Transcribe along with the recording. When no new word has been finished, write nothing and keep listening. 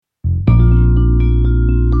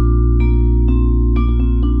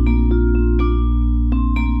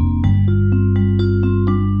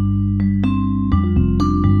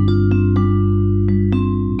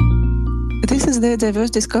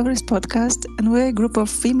Diverse Discoveries podcast, and we're a group of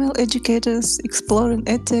female educators exploring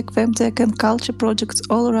edtech, femtech, and culture projects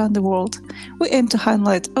all around the world. We aim to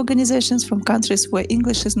highlight organizations from countries where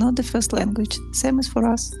English is not the first language, same as for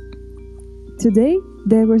us. Today,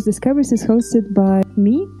 Diverse Discoveries is hosted by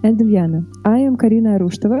me and Ilyana. I am Karina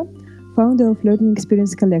Arushtova, founder of Learning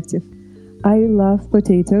Experience Collective. I love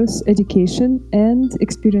potatoes, education, and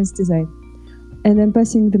experience design. And I'm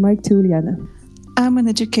passing the mic to Ilyana. I'm an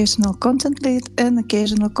educational content lead and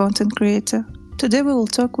occasional content creator. Today we will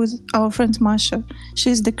talk with our friend Masha.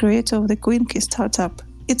 She is the creator of the Quinky startup.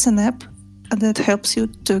 It's an app that helps you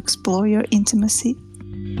to explore your intimacy.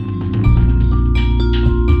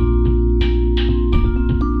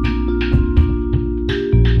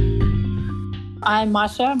 I'm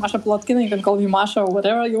Masha Plotkina. You can call me Masha or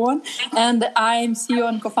whatever you want. And I'm CEO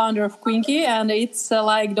and co-founder of Quinky. And it's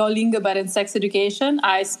like Duolingo, but in sex education.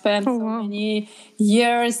 I spent so many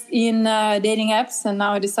years in dating apps. And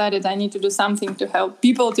now I decided I need to do something to help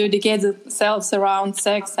people to educate themselves around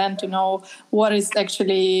sex and to know what is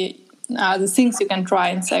actually the things you can try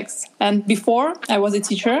in sex. And before, I was a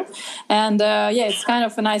teacher. And it's kind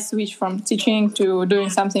of a nice switch from teaching to doing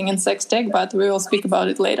something in Sextech, but we will speak about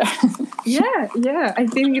it later. Yeah, I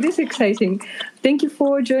think it is exciting. Thank you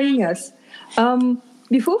for joining us.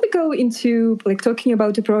 Before we go into talking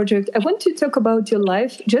about the project, I want to talk about your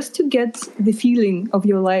life, just to get the feeling of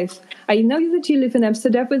your life. I know that you live in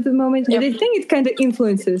Amsterdam at the moment, and I think it kind of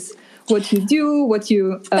influences what you do, what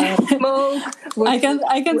you smoke.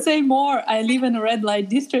 I can say more. I live in a red light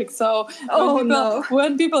district, so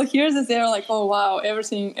when people hear this, they're like, "Oh wow,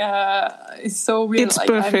 everything is so real." It's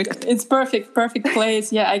perfect. It's perfect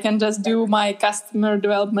place. Yeah, I can just do my customer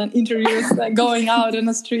development interviews, going out in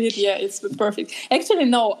the street. Yeah, it's perfect. Actually,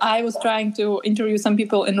 no, I was trying to interview some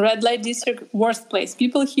people in red light district. Worst place.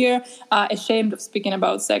 People here are ashamed of speaking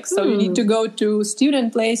about sex, so you need to go to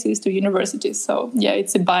student places, to universities. So yeah,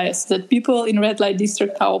 it's a bias that people in red light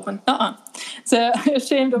district are open. So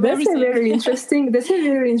ashamed of everything. That's a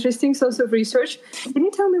very interesting source of research. Can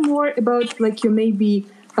you tell me more about your maybe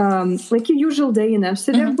your usual day in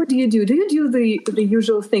Amsterdam? Mm-hmm. What do you do? Do you do the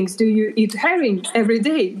usual things? Do you eat herring every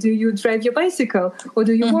day? Do you drive your bicycle? Or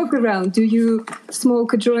do you walk around? Do you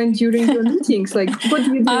smoke a joint during your meetings? What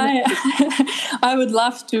do you do? I would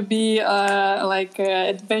love to be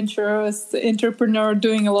adventurous entrepreneur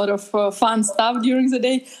doing a lot of fun stuff during the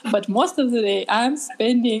day. But most of the day I'm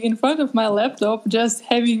spending in front of my laptop just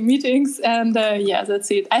having meetings. And that's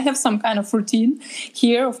it. I have some kind of routine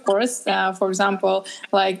here, of course. For example,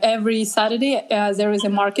 every Saturday, there is a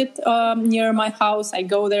market near my house. I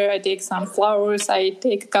go there, I take some flowers, I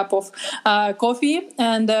take a cup of coffee,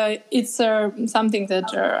 and it's something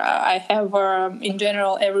that I have in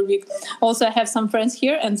general every week. Also, I have some friends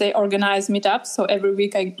here, and they organize meetups. So every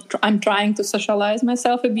week I'm trying to socialize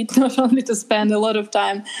myself a bit, not only to spend a lot of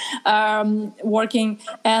time working.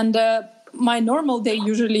 And my normal day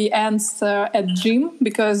usually ends at gym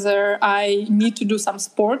because I need to do some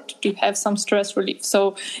sport to have some stress relief.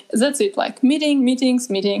 So that's it, meetings,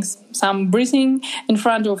 some breathing in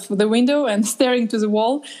front of the window and staring to the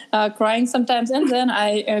wall, crying sometimes, and then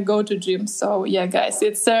I go to gym. So yeah, guys,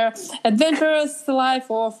 it's an adventurous life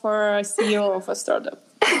of a CEO of a startup.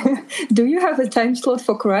 Do you have a time slot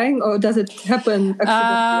for crying, or does it happen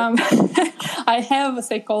accidentally? I have a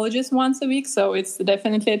psychologist once a week, so it's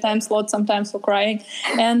definitely a time slot sometimes for crying.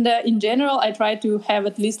 And in general, I try to have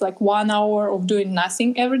at least 1 hour of doing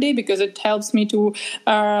nothing every day, because it helps me to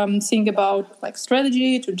think about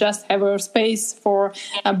strategy, to just have a space for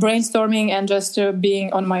brainstorming and just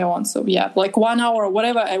being on my own. So yeah, 1 hour,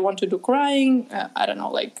 whatever I want to do, crying, I don't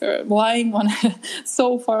know, lying on a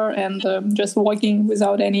sofa and just walking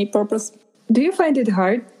without any purpose. Do you find it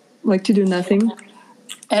hard, to do nothing?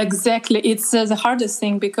 Exactly. It's the hardest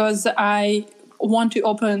thing, because I want to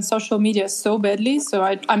open social media so badly. So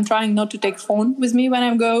I'm trying not to take phone with me when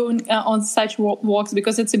I'm going on such walks,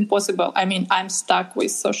 because it's impossible. I mean, I'm stuck with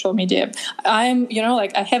social media. I'm,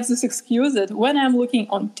 I have this excuse that when I'm looking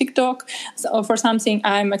on TikTok for something,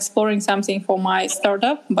 I'm exploring something for my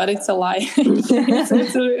startup, but it's a lie.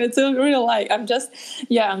 it's a real lie. I'm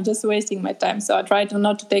just wasting my time. So I try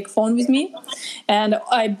not to take phone with me. And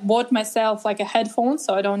I bought myself a headphone,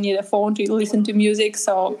 so I don't need a phone to listen to music.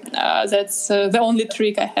 So that's the only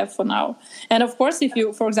trick I have for now. And of course, if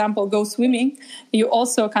you, for example, go swimming, you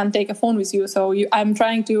also can't take a phone with you. So I'm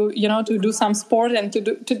trying to, to do some sport and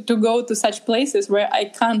to go to such places where I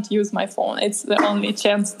can't use my phone. It's the only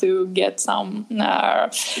chance to get some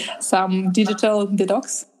digital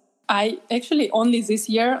detox. I actually not only this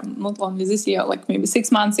year, like maybe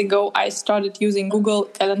 6 months ago, I started using Google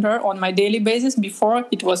Calendar on my daily basis. Before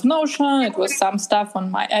it was Notion, it was some stuff on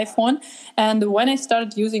my iPhone. And when I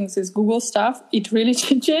started using this Google stuff, it really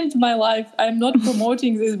changed my life. I'm not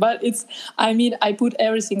promoting this, but I put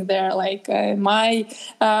everything there, like my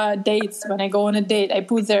dates. When I go on a date, I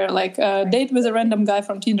put there like a date with a random guy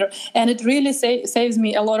from Tinder. And it really saves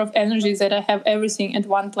me a lot of energy that I have everything at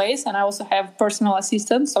one place. And I also have personal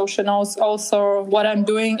assistant, so she knows also what I'm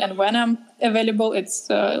doing and when I'm available. It's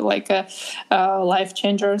like a life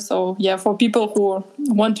changer. So yeah, for people who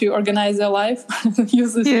want to organize their life,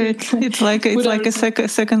 use this. Yeah, it's like a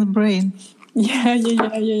second brain.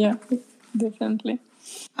 Yeah, definitely.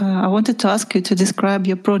 I wanted to ask you to describe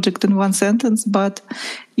your project in one sentence, but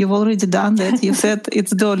you've already done that. You said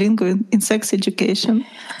it's Duolingo in sex education.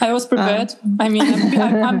 I was prepared.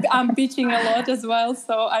 I'm pitching a lot as well,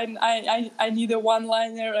 so I need a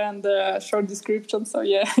one-liner and a short description. So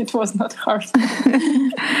yeah, it was not hard.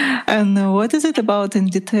 And what is it about in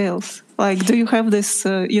details? Like, do you have this,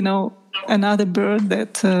 another bird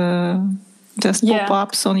that just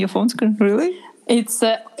pop-ups on your phone screen? Really?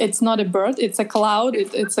 It's not a bird. It's a cloud.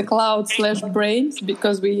 It's a cloud/brains,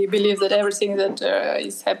 because we believe that everything that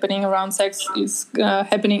is happening around sex is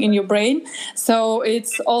happening in your brain. So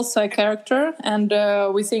it's also a character, and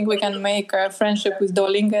we think we can make a friendship with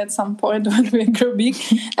Duolingo at some point when we grow big.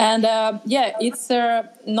 And it's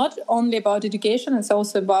not only about education. It's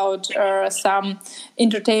also about some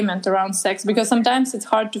entertainment around sex, because sometimes it's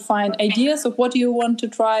hard to find ideas of what you want to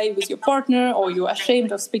try with your partner, or you're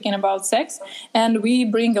ashamed of speaking about sex. And we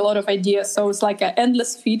bring a lot of ideas. So it's like an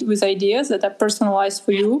endless feed with ideas that are personalized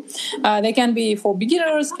for you. They can be for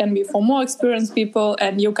beginners, can be for more experienced people.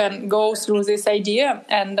 And you can go through this idea,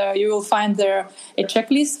 and you will find there a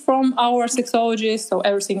checklist from our sexologists. So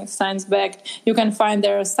everything is science-backed. You can find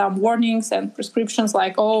there some warnings and prescriptions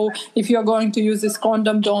like, if you're going to use this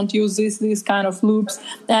condom, don't use these kind of loops.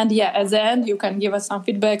 And at the end, you can give us some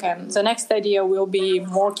feedback. And the next idea will be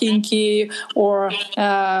more kinky or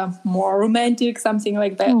more romantic, something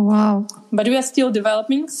like that. Oh, wow. But we are still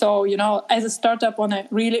developing. So, as a startup on a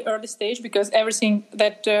really early stage, because everything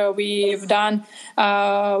that we've done,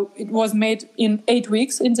 it was made in 8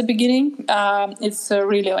 weeks in the beginning. It's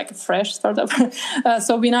really like a fresh startup.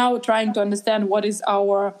 So we're now trying to understand what is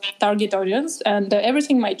our target audience, and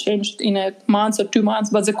everything might change in a month or 2 months.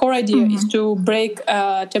 But the core idea is to break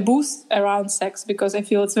taboos around sex, because I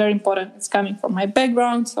feel it's very important. It's coming from my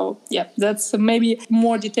background. So that's maybe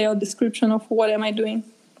more detailed description of what am I doing.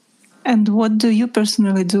 And what do you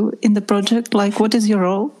personally do in the project? Like, what is your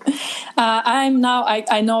role? I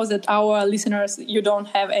know that our listeners, you don't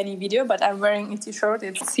have any video, but I'm wearing a t-shirt.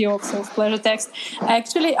 It's CEO of Self-Pleasure Text.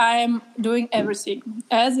 Actually, I'm doing everything.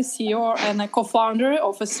 As a CEO and a co-founder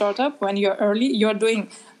of a startup, when you're early, you're doing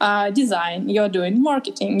design, you're doing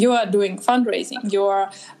marketing, you are doing fundraising, you are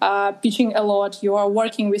pitching a lot, you are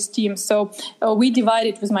working with teams. So we divide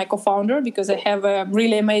it with my co-founder, because I have a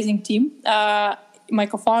really amazing team. My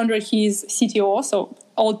co-founder, he's CTO, so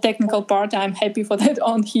all technical part, I'm happy for that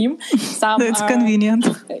on him. That's convenient.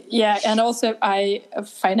 Yeah, and also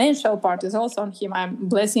financial part is also on him. I'm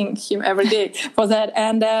blessing him every day for that.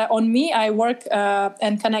 And on me, I work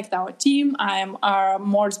and connect our team. I'm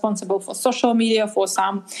more responsible for social media, for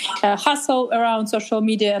some hustle around social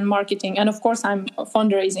media and marketing. And of course, I'm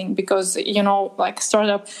fundraising, because, like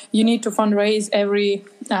startup, you need to fundraise every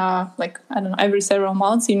several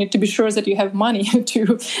months. You need to be sure that you have money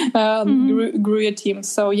to grow your team.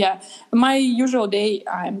 So my usual day,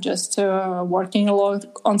 I'm just working a lot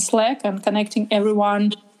on Slack and connecting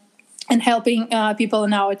everyone and helping people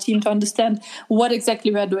in our team to understand what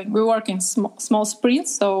exactly we are doing. We work in small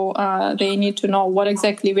sprints, so they need to know what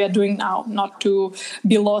exactly we are doing now, not to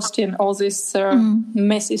be lost in all this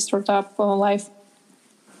messy startup life.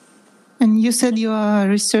 And you said you are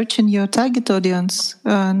researching your target audience.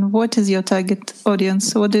 And what is your target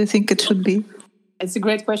audience? What do you think it should be? It's a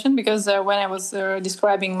great question, because when I was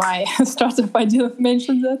describing my startup, I didn't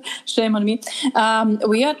mention that. Shame on me.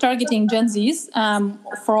 We are targeting Gen Zs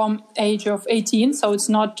from age of 18. So it's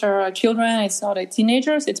not children, it's not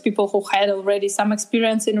teenagers. It's people who had already some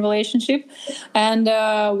experience in relationship. And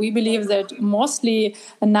we believe that mostly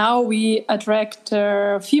now we attract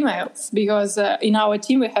females, because in our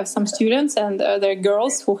team we have some students, and they're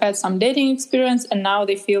girls who had some dating experience, and now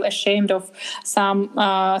they feel ashamed of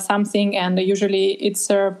something, and usually actually it's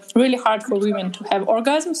really hard for women to have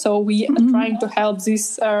orgasm. So we are trying to help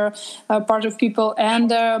this part of people.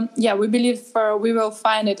 And we believe we will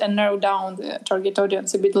find it and narrow down the target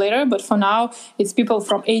audience a bit later. But for now, it's people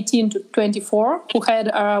from 18 to 24 who had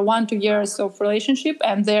 1-2 years of relationship,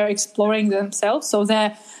 and they're exploring themselves. So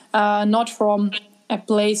they're not from a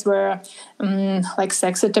place where like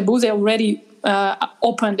sex is taboo. They already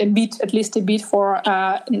opened at least a bit for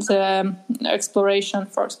the exploration.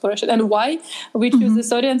 And why we choose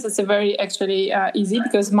this audience? It's a very actually easy,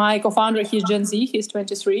 because my co-founder, he's Gen Z, he's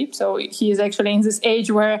 23, so he is actually in this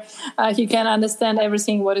age where he can understand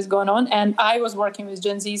everything what is going on. And I was working with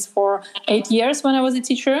Gen Zs for 8 years when I was a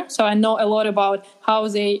teacher, so I know a lot about how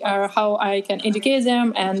they are, how I can educate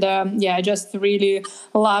them. And I just really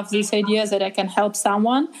love these ideas that I can help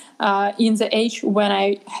someone in the age when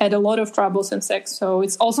I had a lot of troubles in sex. So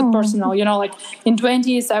it's also personal, like in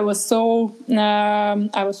 20s I was so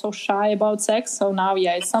shy about sex. So now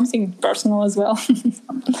it's something personal as well.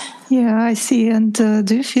 Yeah, I see. And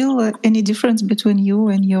do you feel any difference between you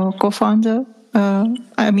and your co-founder?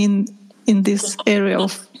 In this area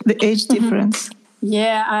of the age difference?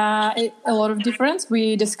 Yeah, a lot of difference.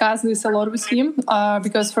 We discussed this a lot with him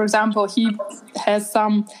because, for example, he has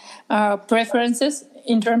some preferences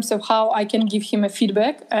in terms of how I can give him a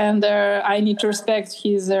feedback, and I need to respect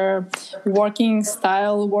his working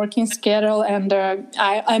style, working schedule, and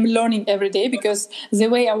I'm learning every day, because the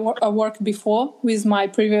way I worked before with my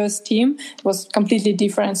previous team was completely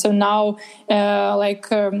different. So now,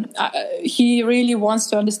 he really wants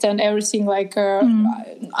to understand everything.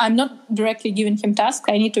 I'm not directly giving him tasks.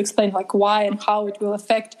 I need to explain why and how it will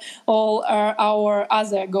affect all our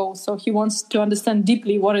other goals. So he wants to understand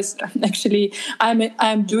deeply what is actually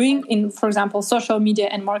I'm doing in, for example, social media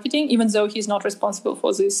and marketing, even though he's not responsible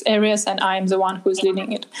for these areas and I'm the one who's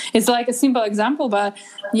leading it. It's like a simple example, but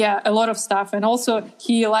a lot of stuff. And also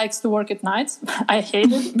he likes to work at nights. I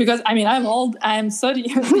hate it because I'm old, I'm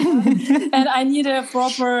 30 and I need a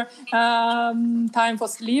proper time for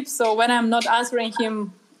sleep. So when I'm not answering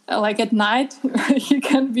him at night, he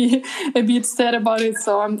can be a bit sad about it.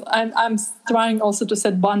 So I'm trying also to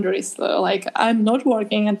set boundaries. I'm not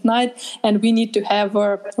working at night, and we need to have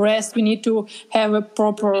a rest. We need to have a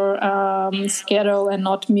proper schedule and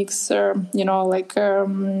not mix,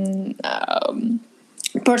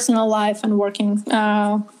 personal life and working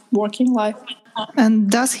life.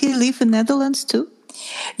 And does he live in Netherlands too?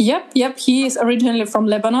 Yep. He is originally from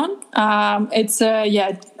Lebanon. It's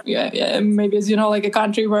maybe as a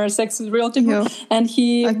country where sex is real taboo. Yeah, and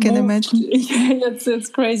I can imagine. It's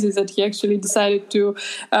crazy that he actually decided to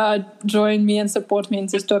join me and support me in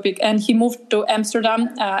this topic. And he moved to Amsterdam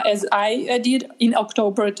as I did in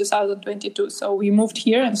October 2022. So we moved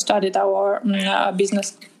here and started our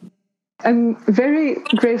business. I'm very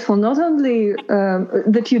grateful not only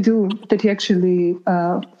that you actually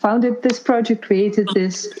founded this project, created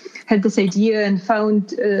this, had this idea and found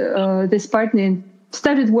this partner and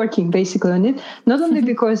started working basically on it, not only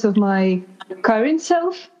because of my current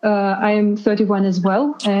self. I am 31 as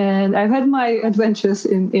well, and I've had my adventures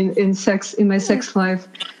in sex, in my sex life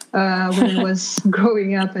when I was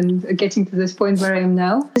growing up and getting to this point where I am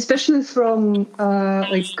now, especially from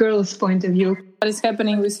girls' point of view. What is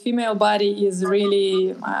happening with female body is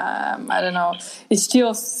really, it's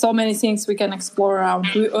still so many things we can explore around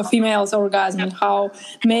females' orgasm and how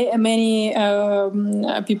many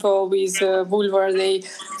people with vulva, they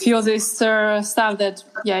feel this stuff that,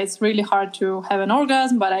 it's really hard to have an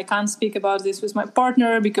orgasm, but I can't speak about this with my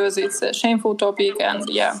partner because it's a shameful topic, and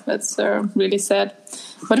that's really sad.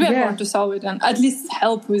 But we are going to solve it and at least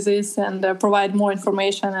help with this and provide more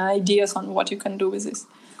information and ideas on what you can do with this.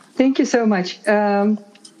 Thank you so much.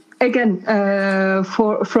 Again,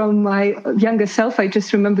 from my younger self, I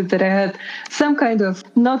just remembered that I had some kind of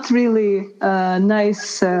not really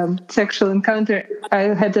nice sexual encounter.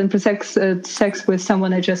 I had done sex with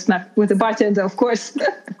someone I just met, with a bartender, of course.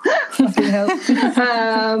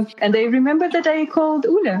 And I remember that I called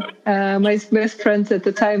Ula, my best friend at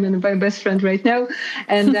the time and my best friend right now,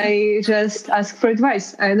 and I just asked for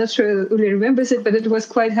advice. I'm not sure Ula remembers it, but it was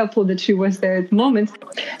quite helpful that she was there at the moment.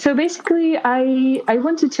 So basically, I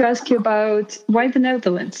wanted to ask you about why the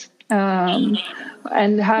Netherlands and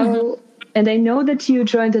how. And I know that you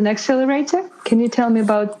joined an accelerator. Can you tell me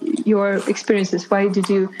about your experiences? Why did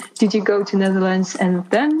you go to Netherlands and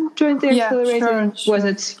then join the accelerator? Sure. Was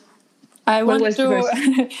it? I wanted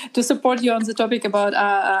to to support you on the topic about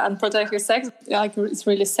unprotected sex. Like, it's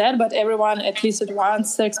really sad, but everyone at least at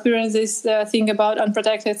once experiences the thing about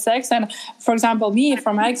unprotected sex. And for example, me,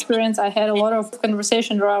 from my experience, I had a lot of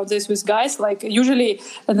conversation around this with guys. Like, usually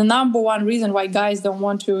the number one reason why guys don't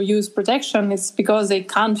want to use protection is because they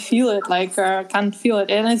can't feel it.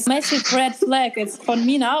 And it's a massive red flag. It's, for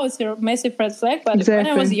me now, it's a massive red flag. But when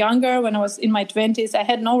I was younger, when I was in my 20s, I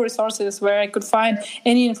had no resources where I could find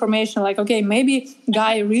any information. Like, okay, maybe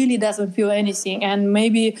guy really doesn't feel anything, and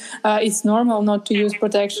maybe it's normal not to use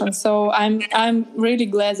protection. So I'm really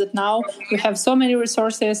glad that now we have so many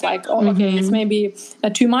resources. Like, okay, it's maybe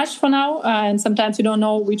too much for now, and sometimes you don't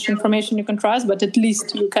know which information you can trust, but at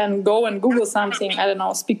least you can go and Google something. I don't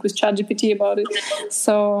know, speak with ChatGPT about it.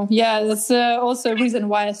 So yeah, that's also a reason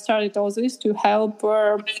why I started all this, to help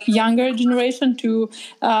younger generation to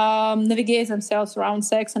navigate themselves around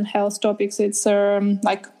sex and health topics. It's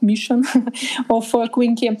like mission of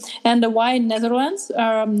Quinky. And why Netherlands?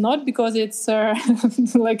 Not because it's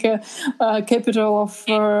like a capital of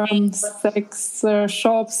sex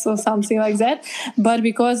shops or something like that, but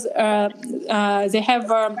because they have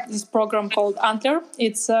this program called Antler.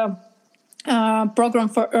 It's program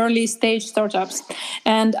for early stage startups.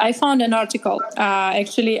 And I found an article.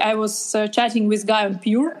 Actually, I was chatting with a guy on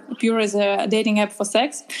Pure. Pure is a dating app for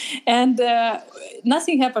sex. And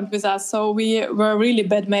nothing happened with us. So we were a really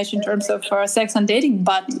bad match in terms of sex and dating.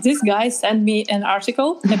 But this guy sent me an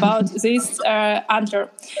article about this Antler.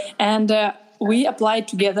 And we applied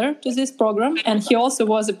together to this program. And he also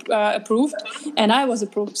was approved. And I was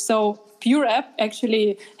approved. So Pure app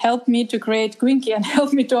actually helped me to create Quinky and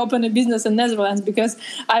helped me to open a business in Netherlands, because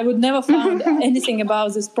I would never found anything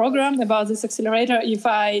about this program, about this accelerator, if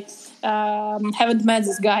I haven't met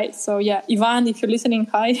this guy. So yeah, Ivan, if you're listening,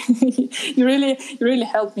 hi. you really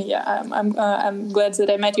helped me. Yeah, I'm glad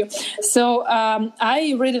that I met you. So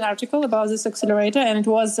I read an article about this accelerator, and it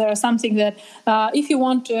was something that if you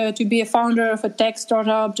want to be a founder of a tech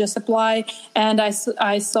startup, just apply. And I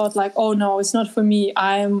thought, like, oh no, it's not for me.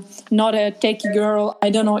 I'm not a techie girl. I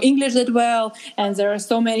don't know English that well, and there are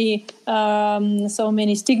so many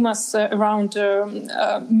stigmas around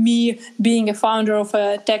me being a founder of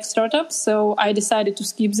a tech startup. So I decided to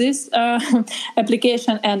skip this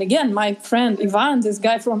application. And again, my friend Ivan, this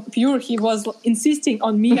guy from Pure, he was insisting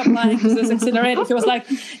on me applying to this accelerator. He was like,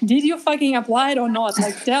 "Did you fucking apply or not?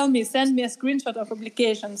 Like, tell me, send me a screenshot of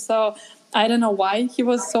application." So I don't know why he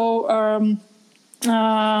was so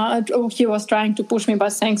he was trying to push me,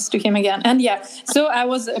 but thanks to him again. And yeah, so I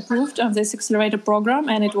was approved of this accelerator program,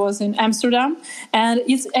 and it was in Amsterdam. And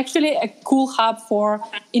it's actually a cool hub for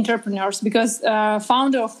entrepreneurs, because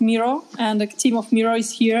founder of Miro and the team of Miro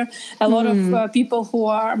is here. A lot of people who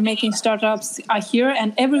are making startups are here,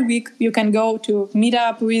 and every week you can go to meet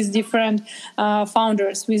up with different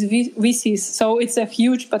founders, with VCs. So it's a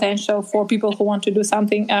huge potential for people who want to do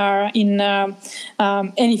something in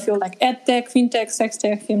any field, like edtech, fintech,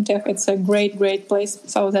 Sextech, fintech. It's a great place.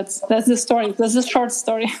 So that's the story. That's the short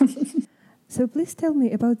story. So please tell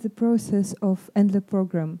me about the process of Endler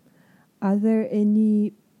program. Are there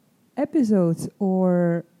any episodes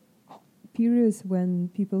or periods when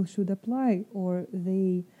people should apply, or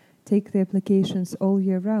they take the applications all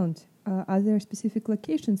year round? Are there specific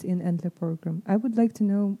locations in Endler program? I would like to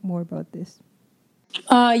know more about this.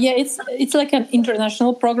 Yeah, it's like an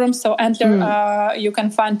international program. So Enter, you can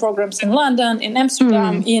find programs in London, in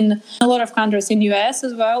Amsterdam, in a lot of countries, in US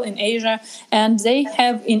as well, in Asia. And they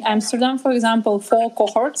have in Amsterdam, for example, 4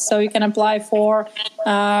 cohorts. So you can apply for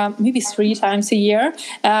maybe 3 times a year.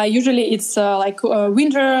 Usually it's like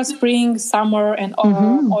winter, spring, summer, and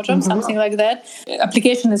autumn, something like that.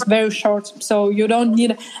 Application is very short, so you don't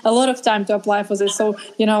need a lot of time to apply for this. So,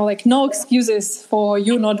 like, no excuses for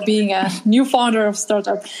you not being a new founder of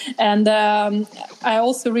startup. And I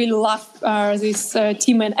also really love this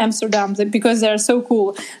team in Amsterdam, because they're so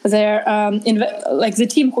cool. They're like the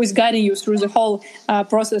team who is guiding you through the whole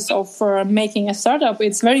process of making a startup.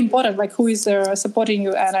 It's very important, like, who is supporting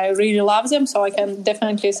you, and I really love them. So I can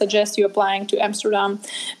definitely suggest you applying to Amsterdam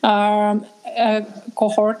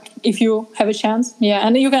cohort if you have a chance. Yeah,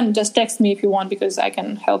 and you can just text me if you want, because I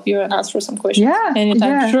can help you and answer some questions anytime.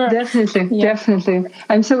 Yeah, sure. Definitely.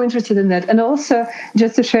 I'm so interested in that. And also,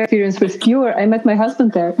 just to share experience with Pure, I met my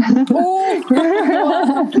husband there.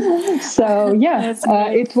 So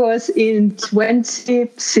it was in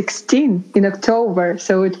 2016 in October.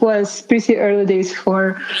 So it was pretty early days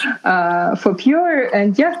for Pure,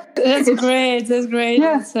 and that's great.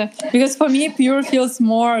 Yeah. Because for me, Pure feels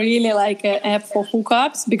more really like an app for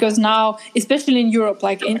hookups, because now, especially in Europe,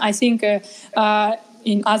 like I think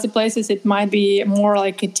in other places it might be more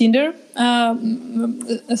like a Tinder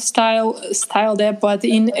style there, but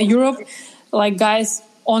in Europe, like guys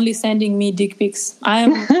only sending me dick pics.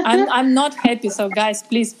 I'm not happy. So guys,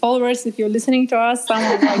 please, followers, if you're listening to us,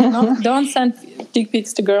 someone like no, don't send dick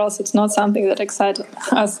pics to girls. It's not something that excites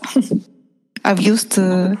us. I've used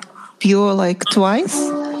Pure like twice.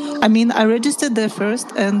 I mean, I registered there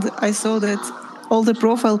first and I saw that all the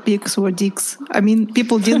profile pics were dicks. I mean,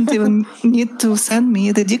 people didn't even need to send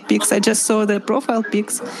me the dick pics. I just saw the profile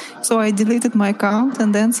pics. So I deleted my account,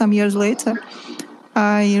 and then some years later,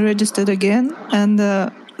 I registered again, and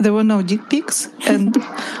there were no dick pics. And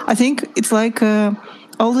I think it's like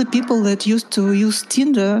all the people that used to use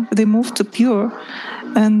Tinder, they moved to Pure,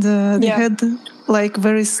 and they had like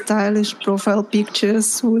very stylish profile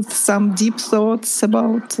pictures with some deep thoughts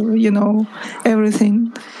about,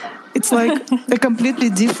 everything. It's like a completely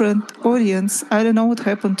different audience. I don't know what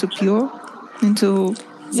happened to Pure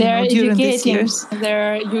during these years.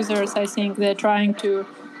 Their users. I think they're trying to,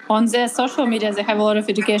 on their social media, they have a lot of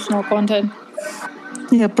educational content.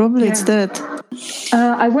 Yeah, probably it's that.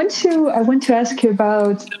 I want to ask you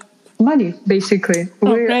about money. Basically,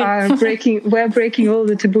 we're breaking all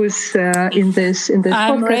the taboos in this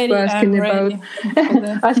podcast.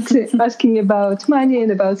 We're asking about money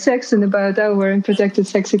and about sex and about our unprotected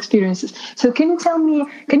sex experiences. So can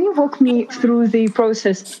you walk me through the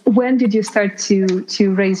process? When did you start to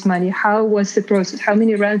raise money? How was the process? How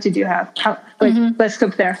many rounds did you have? Let's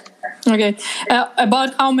stop there. Okay.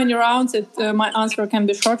 About how many rounds? My answer can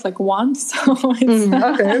be short, like one. So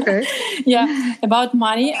okay. Yeah. About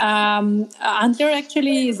money, Antler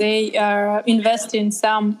actually they invest in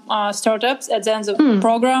some startups at the end of the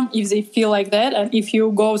program if they feel like that, and if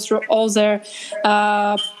you go through all their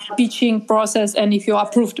pitching process, and if you're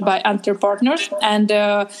approved by Antler partners. And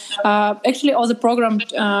actually, all the program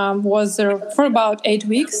was for about 8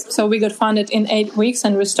 weeks. So we got funded in 8 weeks,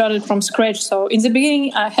 and we started from scratch. So in the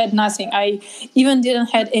beginning, I had nothing. I even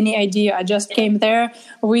didn't had any idea. I just came there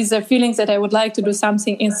with the feelings that I would like to do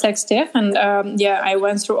something in Sextech, and I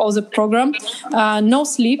went through all the program. No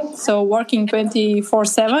sleep, so working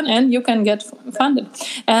 24/7, and you can get funded.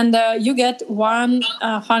 And you get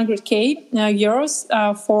 100k euros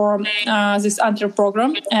for this Antler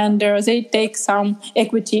program, and they take some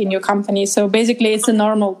equity in your company. So basically, it's a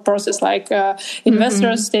normal process. Like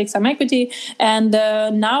investors take some equity, and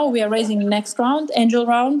now we are raising next round, angel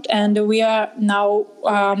round, and we are now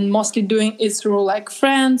mostly doing it through like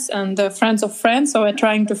friends and friends of friends. So we're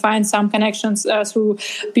trying to find some connections through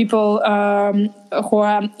people who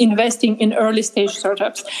are investing in early stage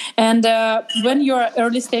startups. And when you're an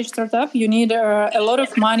early stage startup, you need a lot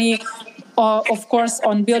of money. Of course,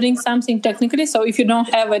 on building something technically. So if you don't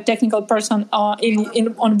have a technical person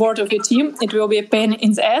on board of your team, it will be a pain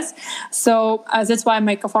in the ass. So that's why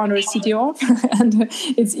my co-founder is CTO, and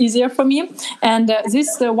it's easier for me. And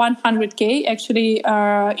this 100k, actually,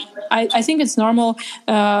 I think it's normal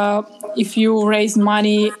if you raise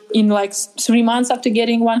money in like 3 months after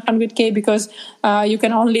getting 100k, because you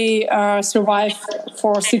can only survive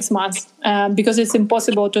for 6 months. Because it's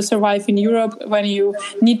impossible to survive in Europe when you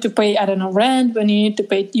need to pay, rent, when you need to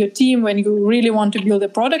pay your team, when you really want to build a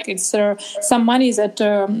product. It's some money that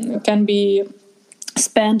can be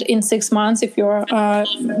spent in 6 months if you're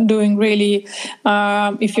doing really,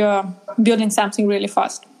 if you're building something really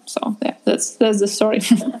fast. So that's the story.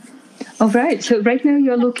 All right. So right now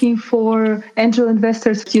you're looking for angel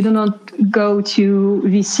investors. You do not go to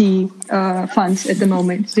VC funds at the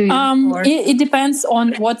moment, do you? It depends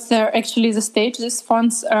on what's the stage these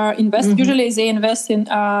funds invest. Usually they invest in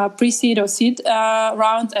pre-seed or seed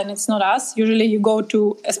round, and it's not us. Usually you go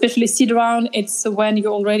to, especially seed round, it's when you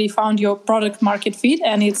already found your product market fit,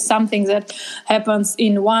 and it's something that happens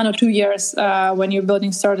in 1 or 2 years when you're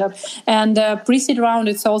building startup. And pre-seed round,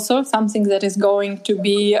 it's also something that is going to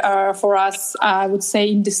be for us, I would say,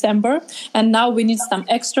 in December. And now we need some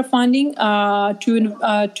extra funding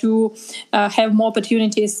to have more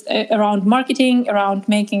opportunities around marketing, around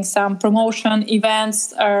making some promotion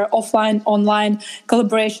events, offline, online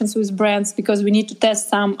collaborations with brands, because we need to test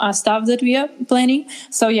some stuff that we are planning.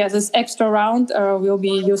 So yeah, this extra round will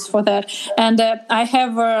be used for that. And I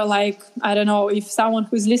have I don't know if someone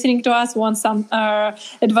who's listening to us wants some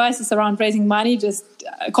advices around raising money, just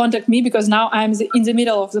contact me because now I'm in the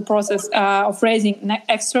middle of the process of raising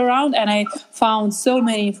extra round, and I found so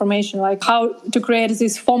many information like how to create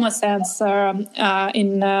this FOMO sense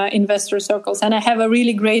in investor circles. And I have a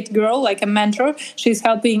really great girl, like a mentor. She's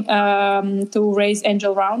helping to raise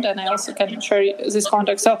angel round, and I also can share this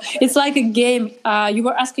contact. So it's like a game. You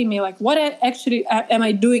were asking me like what am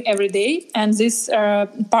I doing every day, and this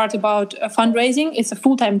part about fundraising, it's a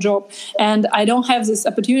full-time job, and I don't have this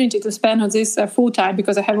opportunity to spend on this full-time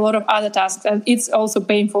because I have a lot of other tasks, and it's also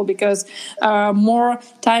painful because more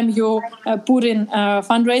time you put in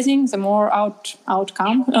fundraising, the more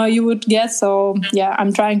outcome you would get. So yeah,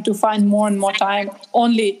 I'm trying to find more and more time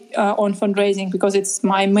only on fundraising because it's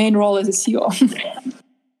my main role as a CEO.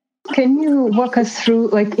 Can you walk us through,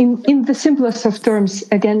 like in the simplest of terms,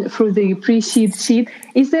 again, through the pre-seed, seed?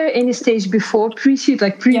 Is there any stage before pre-seed,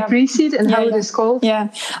 like pre-seed, and how it is called? Yeah.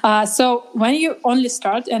 So when you only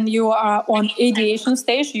start and you are on ideation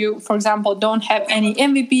stage, you, for example, don't have any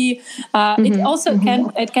MVP. It also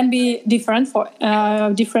can be different for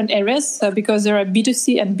different areas because there are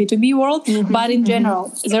B2C and B2B world. But in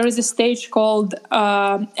general, there is a stage called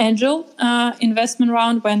angel investment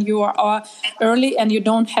round when you are early and you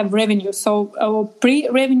don't have revenue. So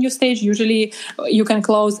pre-revenue stage, usually you can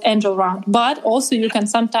close angel round, but also you can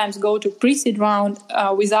sometimes go to pre-seed round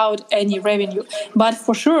without any revenue. But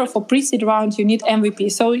for sure, for pre-seed round, you need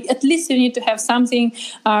MVP. So at least you need to have something.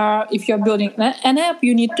 If you're building an app,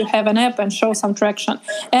 you need to have an app and show some traction.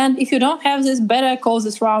 And if you don't have this, better call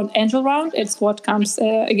this round angel round. It's what comes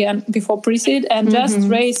again before pre-seed, and just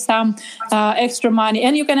raise some extra money.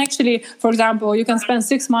 And you can actually, for example, you can spend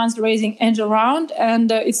 6 months raising angel round,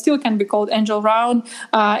 and it still can be called angel round.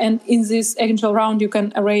 And in this angel round, you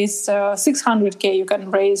can raise 600K. You can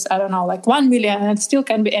raise, I don't know, like 1 million, and it still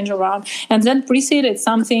can be angel round. And then pre-seed, it's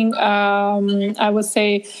something I would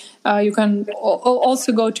say you can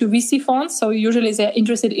also go to VC funds. So usually they're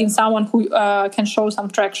interested in someone who can show some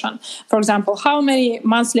traction. For example, how many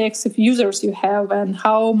monthly active users you have and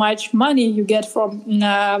how much money you get from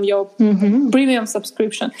your premium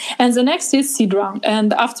subscription. And the next is seed round.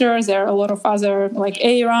 And after, there are a lot of other like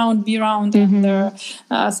A round, B round, and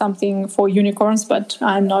something for unicorns. But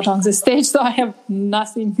I'm not on this stage, so I have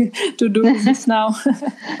nothing to do with this now.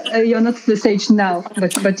 You're not at the stage now,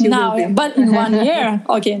 but you now, will be. But in 1 year,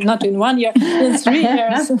 okay, not in 1 year, in 3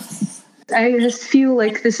 years. I just feel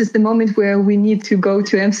like this is the moment where we need to go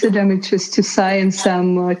to Amsterdam and just to sign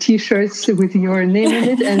some T-shirts with your name in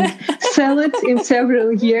it and sell it in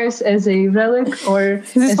several years as a relic, or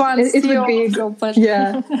this one it would be.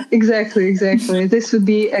 Yeah, exactly. This would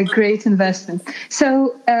be a great investment.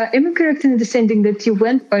 So, am I correct in understanding that you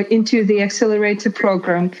went into the accelerator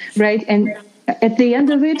program, right? And at the end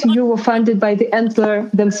of it, you were funded by the Antler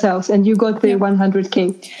themselves, and you got the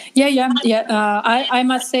 100K. Yeah. I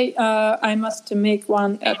must say, I must make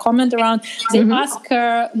one comment around. They ask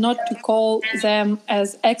her not to call them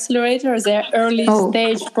as accelerator, their early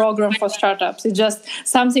stage program for startups. It's just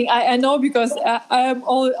something I know because I am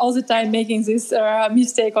all the time making this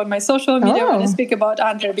mistake on my social media when I speak about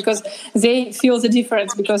Antler, because they feel the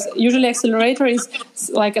difference. Because usually accelerator is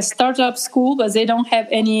like a startup school, but they don't have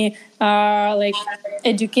any like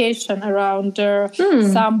education around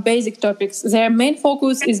some basic topics. Their main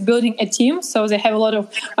focus is building a team, so they have a lot of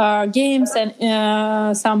games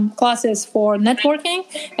and some classes for networking,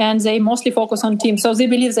 and they mostly focus on team. So they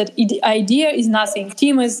believe that idea is nothing.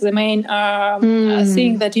 Team is the main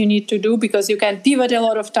thing that you need to do, because you can pivot a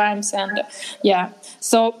lot of times. And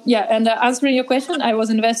and answering your question, I was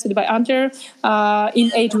invested by Antler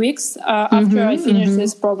in 8 weeks after I finished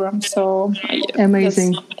this program. So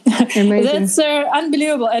amazing. That's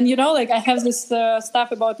unbelievable. And I have this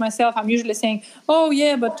stuff about myself. I'm usually saying,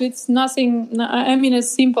 but it's nothing. I mean, it's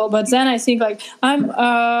simple. But then I think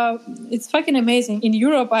it's fucking amazing. In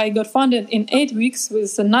Europe, I got funded in 8 weeks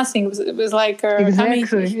with nothing. With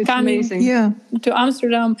coming to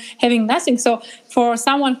Amsterdam, having nothing. So for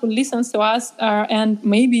someone who listens to us, and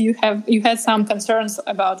maybe you had some concerns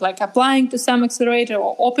about like applying to some accelerator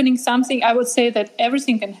or opening something, I would say that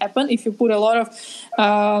everything can happen if you put a lot of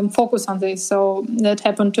focus on this. So that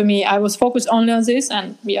happened to me. I was focused only on this,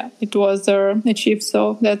 and it was achieved.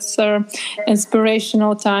 So that's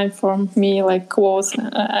inspirational time for me. Like quotes.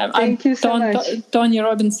 Thank you so much, Tony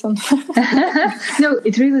Robinson. No,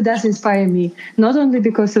 it really does inspire me. Not only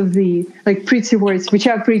because of the pretty words, which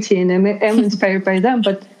are pretty, and I'm inspired by them,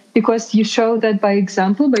 but because you show that by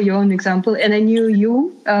example, by your own example. And I knew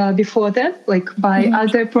you before that, like by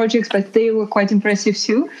other projects, but they were quite impressive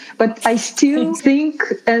too. But I still think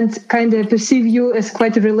and kind of perceive you as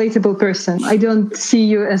quite a relatable person. I don't see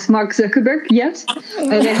you as Mark Zuckerberg yet,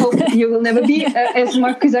 and I hope you will never be as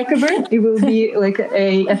Mark Zuckerberg. You will be like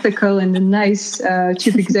a ethical and a nice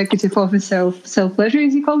chief executive officer of Self Pleasure,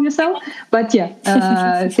 as you call yourself. But yeah,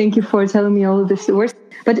 thank you for telling me all of this words.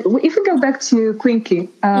 But if we go back to Quinky,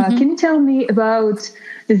 can you tell me about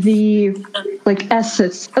the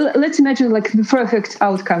assets? Let's imagine like the perfect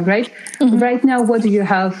outcome, right? Right now, what do you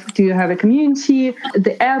have? Do you have a community,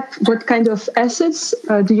 the app? What kind of assets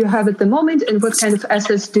do you have at the moment, and what kind of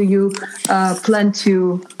assets do you plan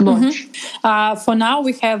to launch? For now,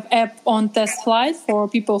 we have app on test flight for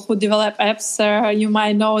people who develop apps. You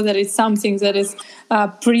might know that it's something that is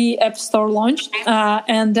pre-App Store launched,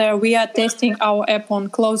 and we are testing our app on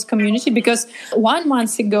closed community, because 1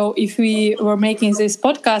 month ago, if we were making this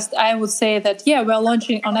podcast, I would say that, yeah, we're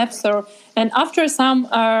launching on App Store. And after some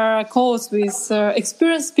calls with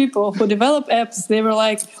experienced people who develop apps, they were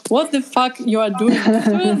like, what the fuck you are doing?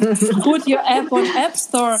 Put your app on App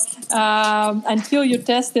Store until you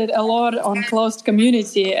tested a lot on closed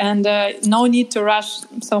community, and no need to rush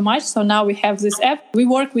so much. So now we have this app. We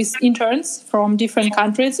work with interns from different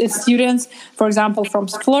countries. It's students, for example, from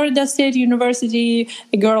Florida State University,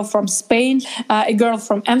 a girl from Spain, a girl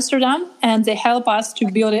from Amsterdam, and they help us to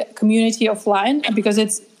build a community offline, because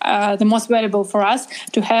it's the most valuable for us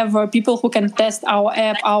to have people who can test our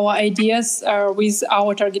app, our ideas with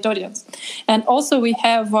our target audience. And also we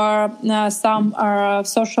have some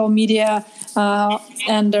social media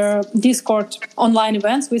and Discord online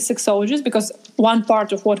events with sexologists, because one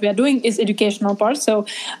part of what we are doing is educational part. So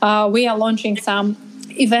we are launching some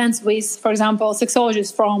events with, for example,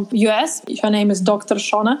 sexologist from US. Her name is Dr.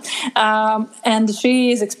 Shona, and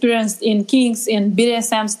she is experienced in kinks, in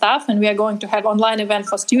BDSM stuff, and we are going to have online event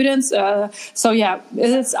for students. So yeah,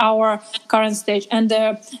 it's our current stage. And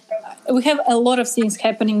we have a lot of things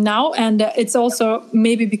happening now, and it's also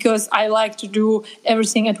maybe because I like to do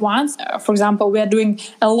everything at once. For example, we are doing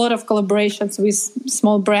a lot of collaborations with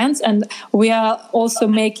small brands, and we are also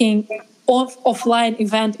making offline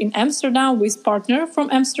event in Amsterdam with partner from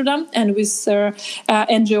Amsterdam and with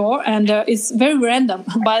NGO, and it's very random,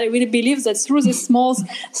 but we believe that through this small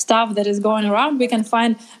stuff that is going around, we can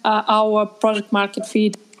find our product market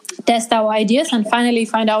fit, test our ideas, and finally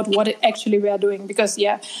find out what actually we are doing. Because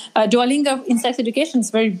Duolingo in sex education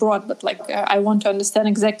is very broad, but I want to understand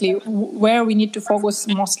exactly where we need to focus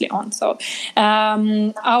mostly on. So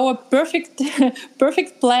our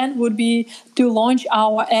perfect plan would be to launch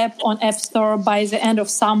our app on App Store by the end of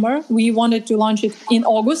summer. We wanted to launch it in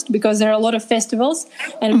August because there are a lot of festivals,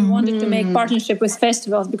 and we wanted to make partnership with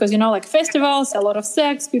festivals, because festivals, a lot of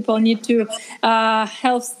sex, people need to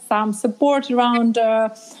have some support around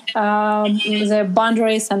the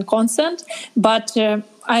boundaries and consent. But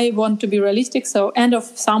I want to be realistic. So end of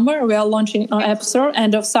summer, we are launching on App Store.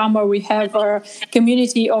 End of summer, we have a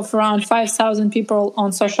community of around 5,000 people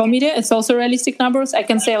on social media. It's also realistic numbers. I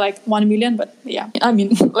can say 1 million, but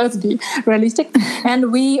let's be realistic.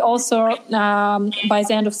 And we also, by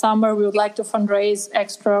the end of summer, we would like to fundraise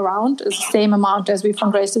extra round, the same amount as we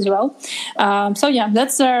fundraised as well.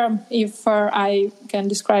 That's if I can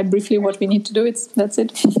describe briefly what we need to do. That's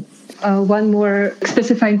it. One more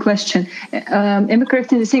specifying question. Am I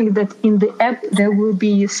correct in saying that in the app there will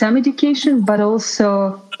be some education, but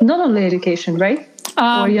also not only education, right?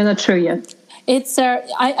 Or you're not sure yet? It's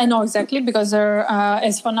I know exactly, because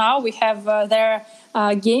as for now we have there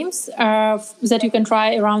games that you can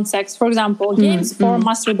try around sex. For example, games for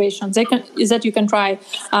masturbation that you can try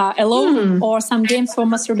alone, or some games for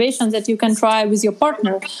masturbation that you can try with your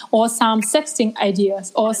partner, or some sexting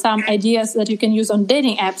ideas, or some ideas that you can use on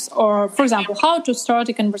dating apps, or, for example, how to start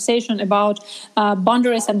a conversation about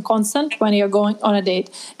boundaries and consent when you're going on a date.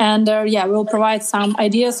 And we'll provide some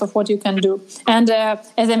ideas of what you can do. And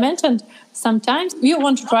as I mentioned, sometimes you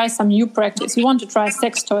want to try some new practice. You want to try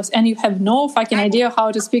sex toys, and you have no fucking idea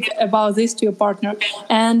how to speak about this to your partner.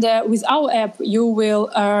 And with our app, you will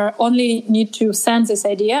only need to send this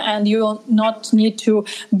idea, and you will not need to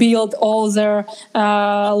build all the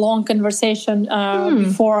long conversation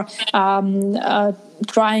before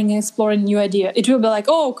trying and exploring new idea. It will be like,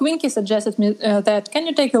 oh, Quinky suggested me that, can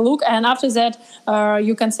you take a look? And after that,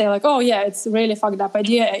 you can say like, oh yeah, it's really fucked up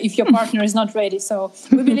idea if your partner is not ready. So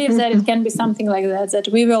we believe that it can be something like that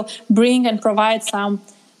we will bring and provide some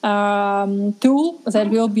tool that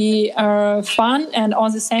will be fun, and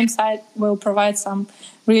on the same side will provide some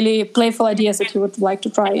really playful ideas that you would like to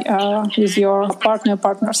try with your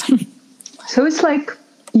partners. So it's like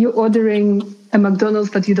you're ordering a McDonald's,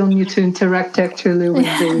 but you don't need to interact actually with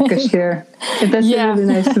the cashier. That's a really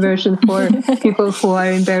nice version for people who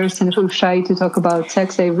are embarrassed and who are shy to talk about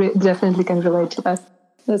sex. I definitely can relate to that.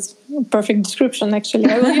 That's a perfect description, actually.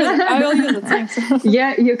 I will use it. Thanks.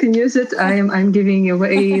 Yeah, you can use it. I'm giving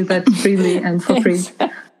away that freely and for free.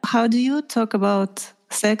 How do you talk about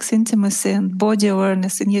sex, intimacy, and body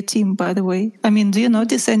awareness in your team, by the way? I mean, do you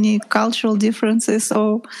notice any cultural differences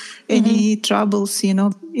or any troubles?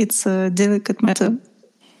 It's a delicate matter.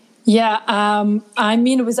 Yeah, I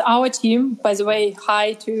mean, with our team, by the way,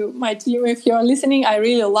 hi to my team if you're listening. I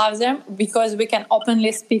really love them because we can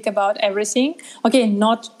openly speak about everything. Okay,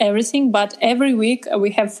 not everything, but every week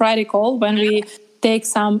we have Friday call when we take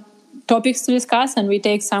some topics to discuss and we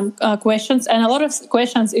take some questions. And a lot of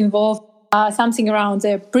questions involve something around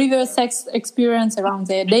their previous sex experience, around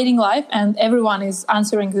their dating life, and everyone is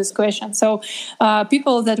answering this question. So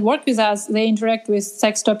people that work with us, they interact with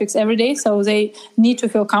sex topics every day, so they need to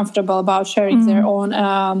feel comfortable about sharing their own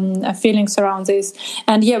feelings around this.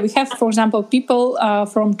 And yeah, we have, for example, people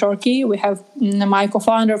from Turkey, we have my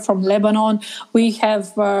co-founder from Lebanon, we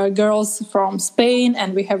have girls from Spain,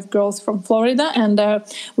 and we have girls from Florida, and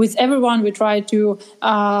with everyone we try to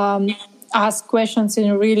ask questions in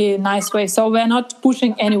a really nice way. So we're not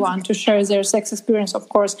pushing anyone to share their sex experience, of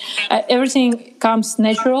course. Everything comes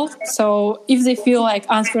natural. So if they feel like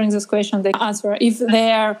answering this question, they answer. If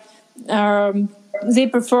they are, they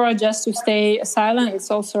prefer just to stay silent, it's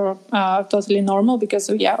also totally normal because,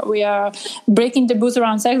 we are breaking taboos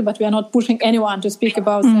around sex, but we are not pushing anyone to speak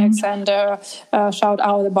about sex and shout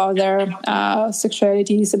out about their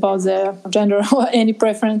sexualities, about their gender or any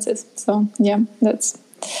preferences. So, that's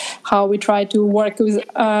how we try to work with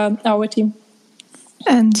our team.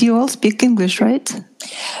 And you all speak English, right?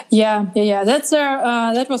 Yeah.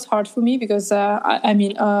 That was hard for me because I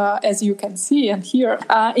mean, as you can see and hear,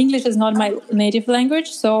 English is not my native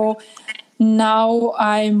language, so now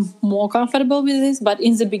I'm more comfortable with this. But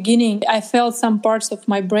in the beginning, I felt some parts of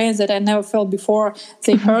my brain that I never felt before.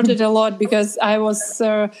 They hurt it a lot because I was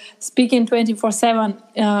speaking 24/7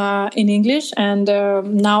 in English. And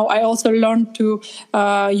now I also learned to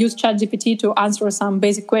use ChatGPT to answer some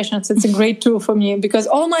basic questions. It's a great tool for me because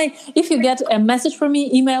if you get a message from me,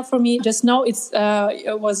 email from me, just know it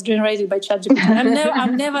was generated by ChatGPT.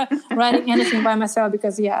 I'm never writing anything by myself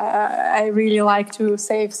because, I really like to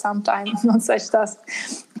save some time on such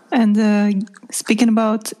tasks. And speaking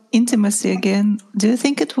about intimacy again, do you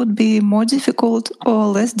think it would be more difficult or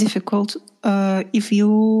less difficult if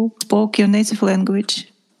you spoke your native language?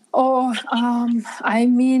 I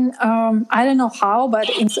mean, I don't know how, but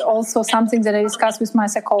it's also something that I discuss with my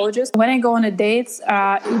psychologist. When I go on a date,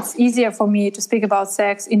 it's easier for me to speak about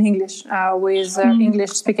sex in English with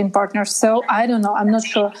English-speaking partners. So I don't know. I'm not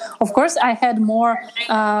sure. Of course, I had more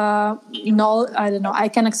knowledge. I don't know. I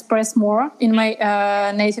can express more in my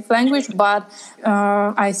native language, but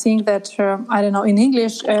I think that I don't know. In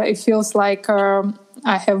English, it feels like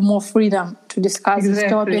I have more freedom to discuss these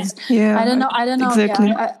topics. Yeah, I don't know. Exactly.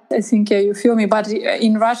 Yeah, I think you feel me. But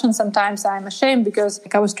in Russian, sometimes I'm ashamed because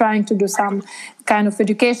I was trying to do some kind of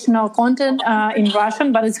educational content in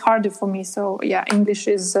Russian, but it's harder for me. So English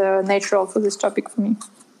is natural for this topic for me,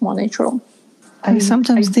 more natural. I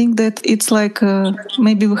sometimes think that it's like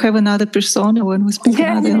maybe we have another persona when we speak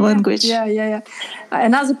another language. Yeah.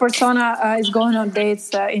 Another persona is going on dates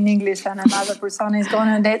in English, and another persona is going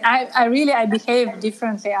on dates. I behave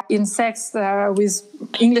differently in sex with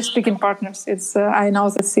English-speaking partners. It's I know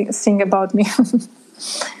that thing about me.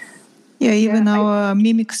 Even our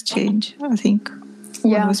mimics change, I think.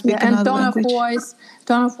 When we speak and another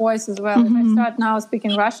tone of voice as well. If I start now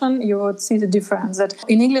speaking Russian, you would see the difference. That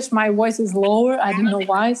in English my voice is lower. I don't know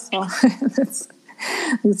why, so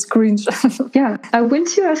it's cringe. I want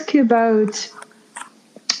to ask you about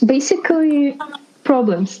basically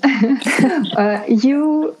problems.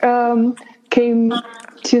 You came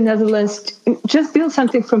to Netherlands to just build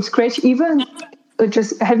something from scratch, even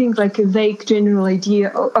just having like a vague general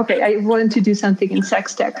idea. Okay, I want to do something in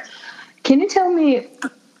Sextech. Can you tell me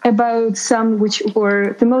about some which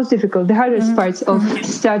were the most difficult, the hardest parts of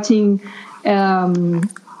starting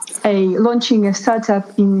launching a startup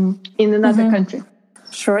in another country?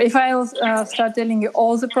 Sure. If I start telling you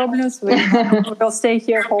all the problems, we'll stay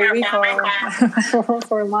here for a week or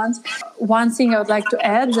for a month. One thing I would like to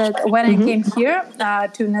add that when I came here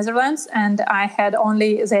to Netherlands and I had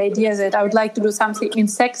only the idea that I would like to do something in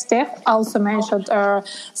Sextech, I also mentioned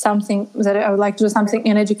something that I would like to do something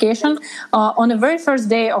in education. On the very first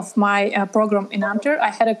day of my program in Amter, I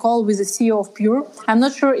had a call with the CEO of Pure. I'm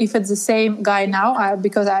not sure if it's the same guy now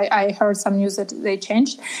because I heard some news that they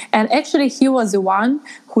changed. And actually, he was the one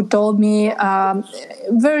who told me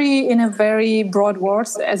in a very broad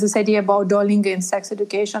words this idea about Duolingo in sex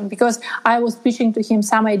education, because I was pitching to him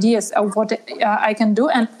some ideas of what I can do,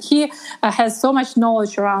 and he has so much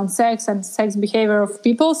knowledge around sex and sex behavior of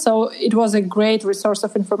people, so it was a great resource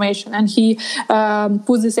of information. And he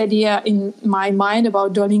put this idea in my mind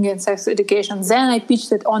about Duolingo in sex education. Then I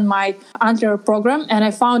pitched it on my Antler program, and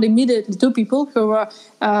I found immediately two people who were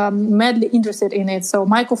madly interested in it. So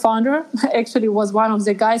my co-founder actually was one of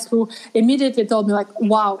the guys who immediately told me, like,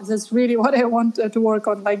 wow, that's really what I want to work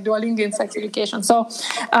on, like Duolingo in sex education. So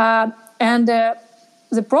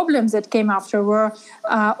the problems that came after were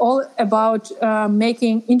all about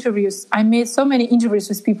making interviews. I made so many interviews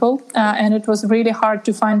with people, and it was really hard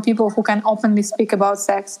to find people who can openly speak about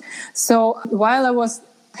sex. So while I was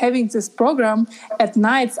having this program, at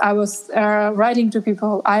nights I was writing to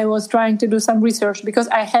people. I was trying to do some research because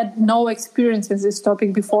I had no experience in this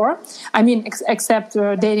topic before. I mean, except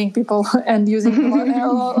dating people and using a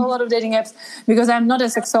lot of dating apps, because I'm not a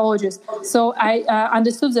sexologist. So I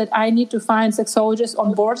understood that I need to find sexologists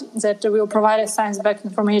on board that will provide us science-backed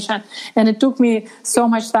information. And it took me so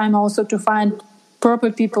much time also to find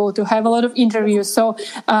proper people, to have a lot of interviews. So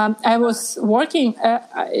I was working,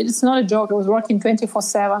 it's not a joke, I was working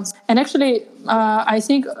 24/7. And actually, I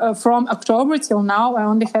think from October till now, I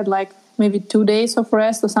only had like maybe 2 days of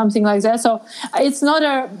rest or something like that. So it's not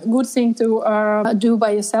a good thing to do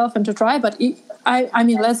by yourself and to try, but I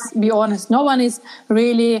mean, let's be honest. No one is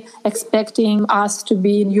really expecting us to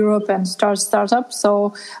be in Europe and start startup.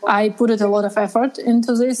 So I put a lot of effort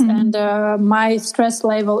into this, and my stress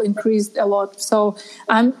level increased a lot. So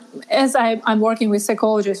I'm working with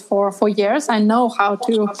psychologists for years. I know how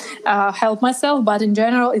to help myself, but in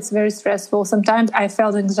general, it's very stressful. Sometimes I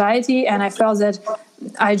felt anxiety, and I felt that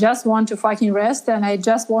I just want to fucking rest, and I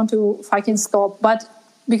just want to fucking stop. But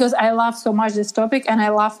because I love so much this topic and I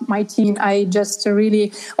love my team, I just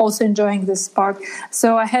really also enjoying this part.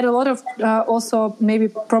 So I had a lot of also maybe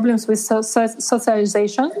problems with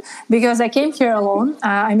socialization, because I came here alone.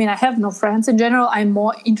 I mean, I have no friends. In general, I'm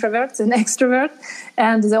more introvert than extrovert.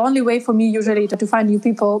 And the only way for me usually to find new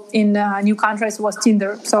people in new countries was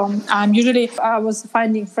Tinder. So I was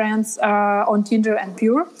finding friends on Tinder and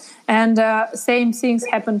Pure. And same things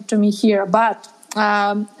happened to me here. But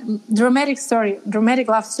dramatic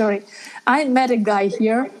love story. I met a guy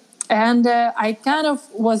here, and I kind of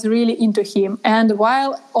was really into him. And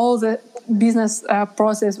while all the business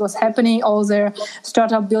process was happening, all the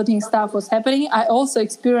startup building stuff was happening, I also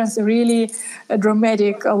experienced a really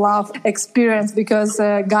dramatic love experience, because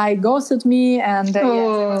a guy ghosted me, and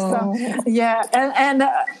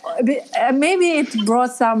maybe it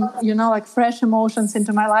brought some like fresh emotions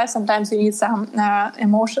into my life. Sometimes you need some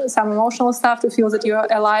emotional stuff to feel that you're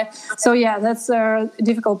alive. So yeah, that's a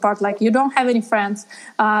difficult part. Like, you don't have any friends,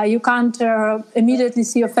 you can't immediately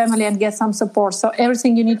see your family and get some support. So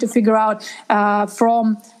everything you need to figure out,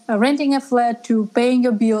 from renting a flat to paying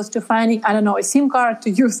your bills to finding, I don't know, a SIM card to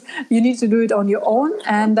use, you need to do it on your own.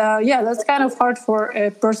 And that's kind of hard for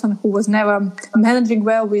a person who was never managing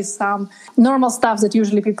well with some normal stuff that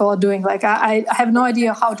usually people are doing. Like, I have no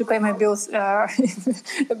idea how to pay my bills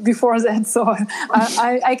before that. So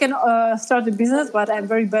I can start a business, but I'm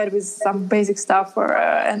very bad with some basic stuff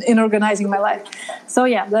and in organizing my life. So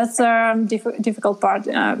yeah, that's a difficult part.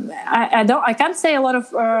 I can't say a lot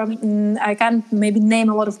of, I can't maybe name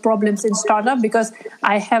a lot of problems in startup, because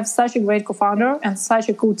I have such a great co-founder and such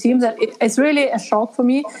a cool team that it's really a shock for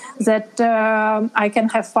me that I can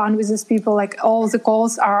have fun with these people. Like, all the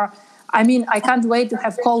calls are, I mean, I can't wait to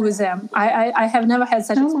have call with them. I have never had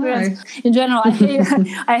such experience. In general, I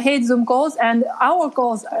hate Zoom calls, and our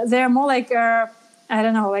calls, they're more like I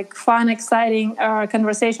don't know, like fun, exciting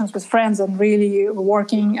conversations with friends, and really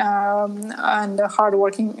working and a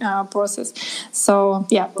hard-working process. So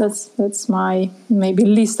yeah, that's my maybe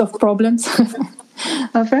list of problems.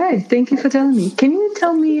 All right. Thank you for telling me. Can you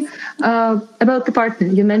tell me about the partner?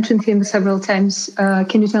 You mentioned him several times.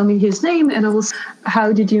 Can you tell me his name, and also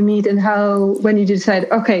how did you meet, and when did you decide,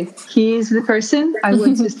 okay, he is the person I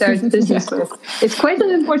want to start business with? It's quite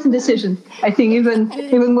an important decision. I think even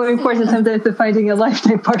more important sometimes than finding a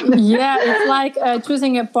lifetime partner. Yeah, it's like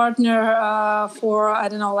choosing a partner for, I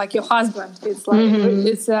don't know, like your husband. It's like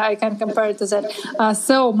it's I can compare it to that.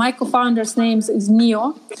 So my co-founder's name is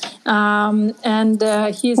Neo, and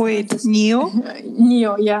he's Neo?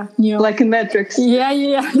 Neo, yeah, Neo. Like in Matrix.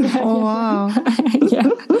 Yeah. Oh wow.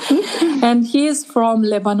 Yeah. And he's from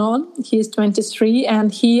Lebanon. He's 23,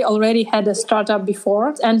 and he already had a startup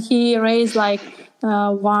before, and he raised like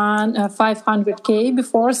 500K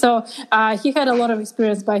before. So he had a lot of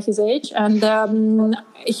experience by his age, and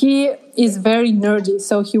he is very nerdy.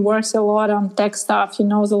 So he works a lot on tech stuff. He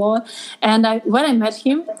knows a lot. And when I met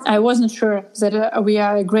him, I wasn't sure that we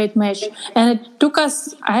are a great match. And it took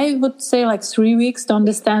us, I would say, like 3 weeks to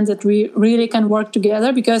understand that we really can work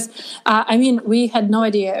together because, we had no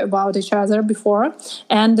idea about each other before.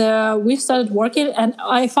 And we started working, and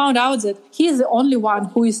I found out that he's the only one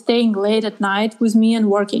who is staying late at night with me and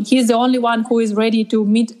working. He's the only one who is ready to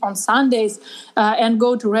meet on Sundays and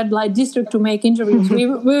go to red light district to make interviews. We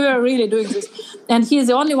were really doing this. And he's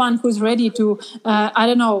the only one who's ready to,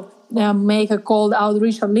 make a cold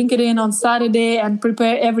outreach on LinkedIn on Saturday and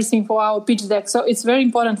prepare everything for our pitch deck. So it's very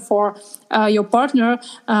important for your partner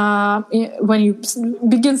when you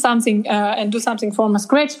begin something and do something from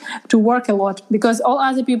scratch to work a lot, because all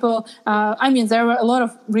other people, there were a lot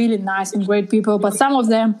of really nice and great people, but some of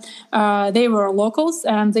them, they were locals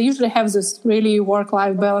and they usually have this really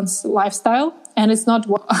work-life balance lifestyle. And it's not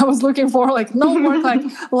what I was looking for, like no work, like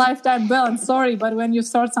lifetime balance. Sorry, but when you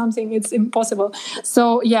start something, it's impossible.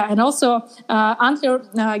 So yeah, and also Antler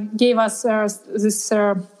gave us this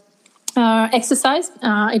exercise.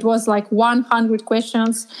 It was like 100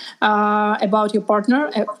 questions about your partner,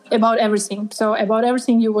 about everything. So about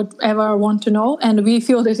everything you would ever want to know, and we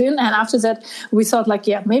filled it in. And after that, we thought like,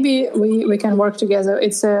 yeah, maybe we can work together.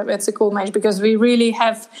 It's a cool match because we really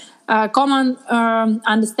have common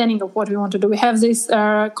understanding of what we want to do. We have this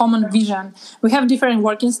common vision. We have different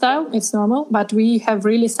working style. It's normal, but we have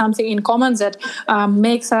really something in common that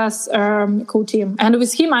makes us a cool team. And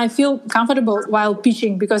with him, I feel comfortable while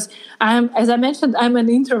pitching because as I mentioned, I'm an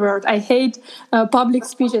introvert. I hate public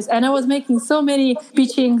speeches, and I was making so many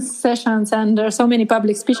pitching sessions and so many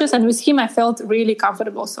public speeches. And with him, I felt really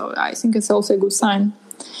comfortable. So I think it's also a good sign.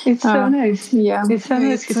 It's so nice. Yeah. It's so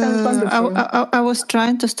nice. It sounds wonderful. I was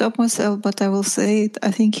trying to stop myself, but I will say it.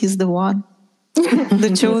 I think he's the one.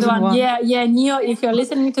 The chosen one. Yeah, Neo, if you're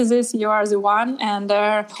listening to this, you are the one, and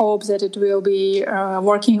I hope that it will be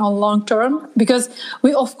working on long term, because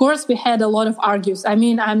we had a lot of argues.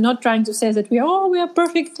 I'm not trying to say that we are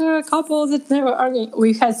perfect couple that never argue.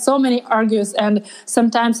 We had so many argues, and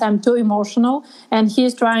sometimes I'm too emotional, and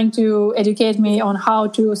he's trying to educate me on how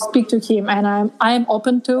to speak to him, and I'm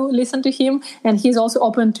open to listen to him, and he's also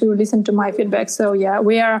open to listen to my feedback. So yeah,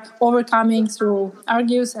 we are overcoming through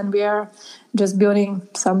argues, and we are just building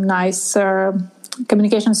some nice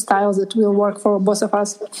communication styles that will work for both of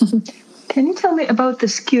us. Can you tell me about the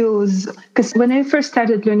skills? Because when I first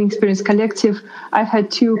started Learning Experience Collective, I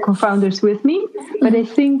had 2 co-founders with me, but I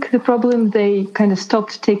think the problem they kind of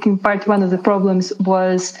stopped taking part, one of the problems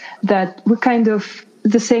was that we're kind of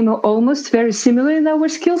the same or almost very similar in our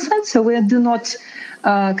skill set, so we do not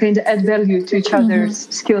kind of add value to each other's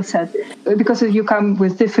skill set, because you come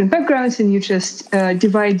with different backgrounds and you just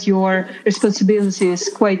divide your responsibilities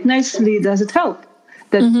quite nicely. Does it help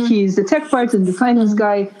that he is the tech part and the finance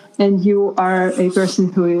guy, and you are a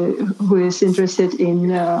person who is interested in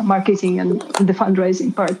marketing and the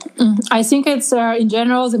fundraising part? I think it's in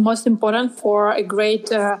general the most important for a great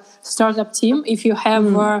startup team if you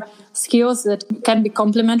have skills that can be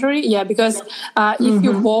complementary. Yeah, because if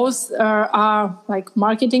you both are like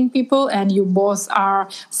marketing people and you both are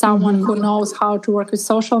someone who knows how to work with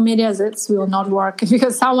social media, that will not work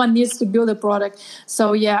because someone needs to build a product.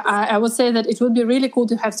 So yeah, I would say that it would be really cool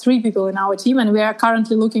to have 3 people in our team, and we are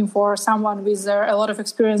currently looking for someone with a lot of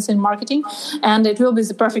experience in marketing, and it will be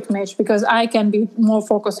the perfect match because I can be more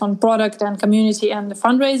focused on product and community and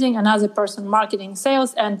fundraising, another person marketing,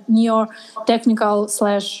 sales, and Neo technical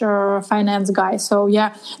 / finance guy. So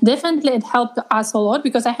yeah, definitely it helped us a lot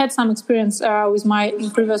because I had some experience with my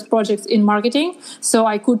previous projects in marketing, so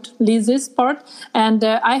I could lead this part, and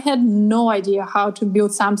I had no idea how to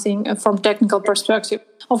build something from technical perspective.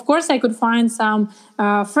 Of course, I could find some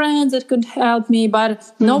friends that could help me,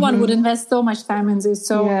 but no one would invest so much time in this.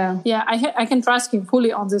 So yeah, I can trust him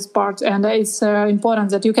fully on this part, and it's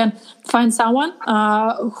important that you can find someone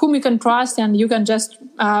whom you can trust, and you can just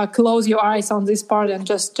close your eyes on this part and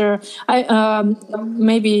just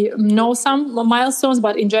maybe know some milestones,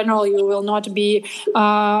 but in general, you will not be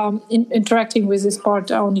interacting with this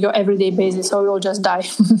part on your everyday basis, so you'll just die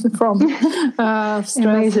from stress.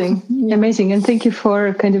 Amazing, and thank you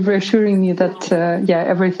for kind of reassuring me that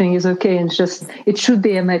everything is okay, and just it should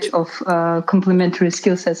be a match of complementary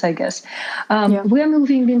skill sets, I guess. We are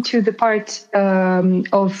moving into the part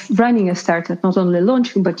of running a startup, not only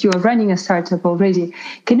launching, but you are running a startup already.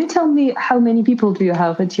 Can you tell me how many people do you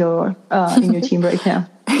have at your in your team right now?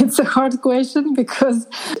 It's a hard question because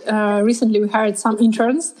recently we hired some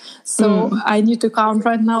interns, so I need to count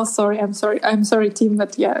right now. I'm sorry, team,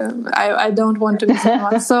 but yeah, I don't want to miss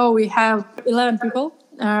anyone. So we have 11 people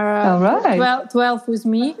All right. 12 with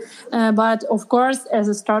me. But of course, as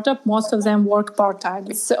a startup, most of them work part-time.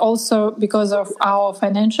 It's also because of our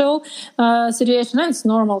financial situation. And it's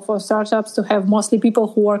normal for startups to have mostly people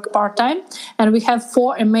who work part-time. And we have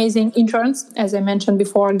 4 amazing interns, as I mentioned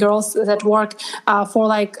before, girls that work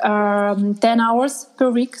for 10 hours per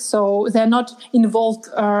week. So they're not involved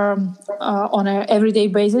on an everyday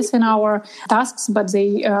basis in our tasks, but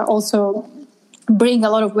they also bring a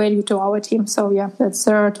lot of value to our team. So yeah, that's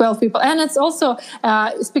 12 people. And it's also,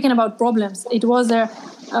 speaking about problems, it was a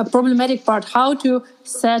problematic part, how to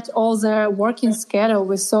set all the working schedule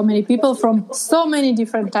with so many people from so many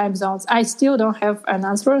different time zones. I still don't have an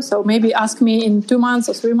answer. So maybe ask me in 2 months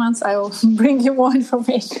or 3 months, I will bring you more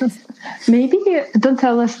information. Maybe don't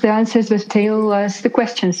tell us the answers, but tell us the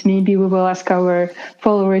questions. Maybe we will ask our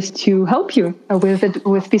followers to help you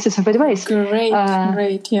with pieces of advice.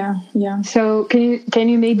 Great, yeah. So can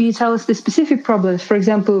you maybe tell us the specific problems? For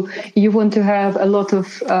example, you want to have a lot of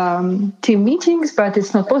team meetings, but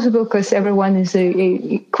it's not possible because everyone is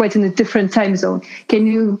quite in a different time zone. Can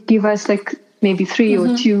you give us maybe 3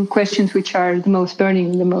 or 2 questions which are the most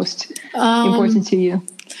burning, the most important to you?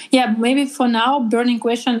 Yeah, maybe for now, burning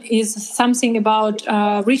question is something about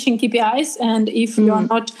reaching KPIs, and if you're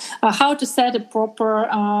not, how to set a proper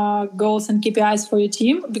goals and KPIs for your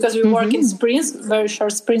team, because we work in sprints, very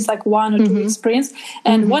short sprints, like 1 or 2 week sprints,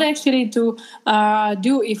 and what actually to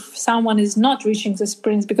do if someone is not reaching the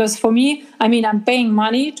sprints. Because for me, I'm paying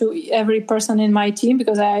money to every person in my team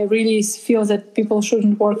because I really feel that people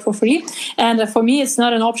shouldn't work for free. And for me, it's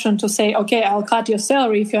not an option to say, okay, I'll cut your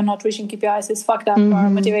salary if you're not reaching KPIs. It's fucked up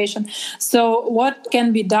motivation. So what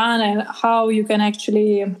can be done and how you can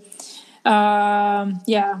actually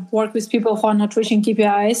work with people who are not reaching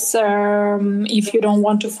KPIs if you don't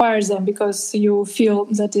want to fire them because you feel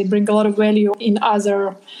that they bring a lot of value in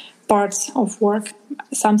other parts of work.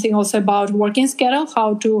 Something also about working schedule,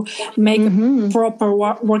 how to make a proper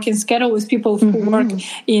working schedule with people who work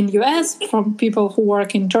in US, from people who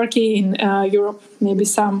work in Turkey, in Europe. Maybe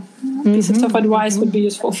some pieces of advice would be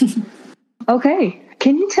useful. Okay.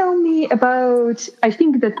 Can you tell me about, I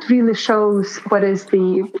think that really shows what is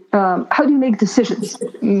how do you make decisions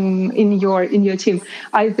in your team,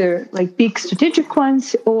 either big strategic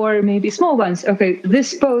ones or maybe small ones. Okay,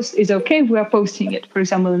 this post is okay, we are posting it, for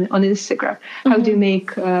example, on Instagram. How do you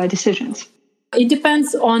make decisions? It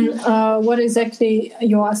depends on what exactly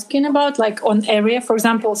you're asking about, on area. For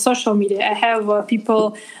example, social media. I have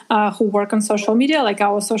people who work on social media, like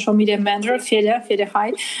our social media manager, Fede,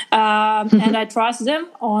 hi. And I trust them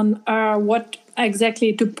on what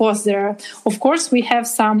exactly to post there. Of course, we have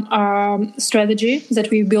some strategy that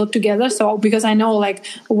we built together. So because I know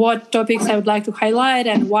what topics I would like to highlight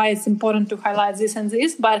and why it's important to highlight this and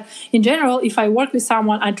this. But in general, if I work with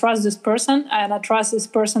someone, I trust this person and I trust this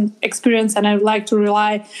person's experience, and I would like to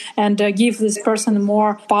rely and give this person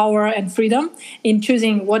more power and freedom in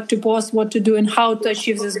choosing what to post, what to do, and how to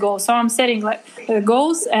achieve this goal. So I'm setting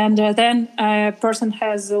goals, and then a person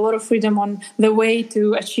has a lot of freedom on the way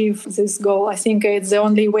to achieve this goal. I think it's the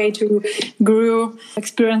only way to grow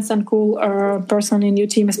experienced and cool person in your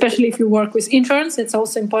team, especially if you work with interns. It's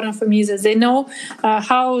also important for me that they know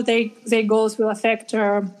how their goals will affect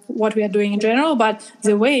what we are doing in general, but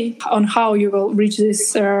the way on how you will reach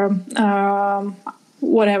this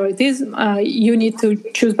whatever it is, you need to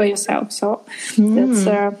choose by yourself. So that's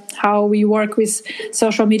how we work with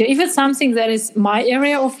social media. If it's something that is my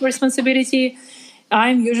area of responsibility,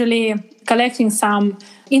 I'm usually collecting some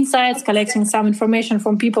insights, collecting some information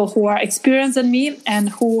from people who are experienced than me and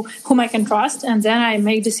whom I can trust, and then I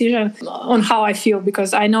make decision on how I feel,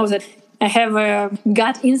 because I know that I have a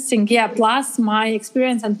gut instinct, plus my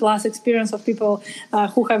experience and plus experience of people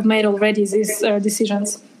who have made already these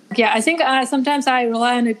decisions. I think sometimes I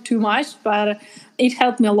rely on it too much, but it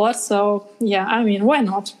helped me a lot. So why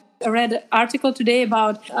not? I read an article today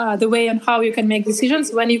about the way on how you can make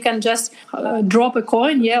decisions when you can just drop a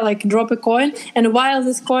coin, drop a coin. And while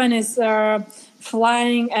this coin is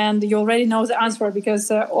flying, and you already know the answer, because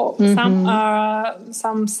some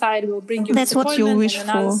side will bring you that's what you wish and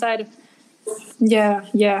another for. Side,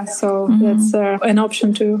 so that's an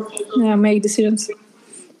option to make decisions.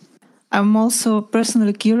 I'm also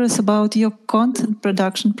personally curious about your content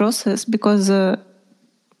production process, because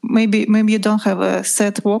maybe you don't have a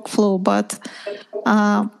set workflow, but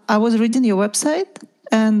I was reading your website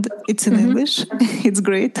and it's in English. It's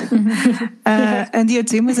great. And your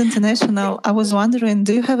team is international. I was wondering,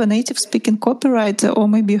 do you have a native speaking copywriter, or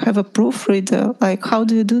maybe you have a proofreader? How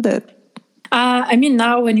do you do that? I mean,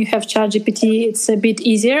 now when you have ChatGPT, it's a bit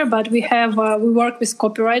easier. But we work with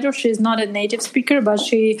copywriter. She's not a native speaker, but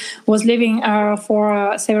she was living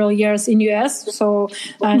for several years in US. So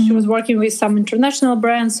she was working with some international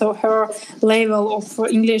brands. So her level of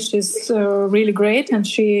English is really great, and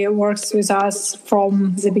she works with us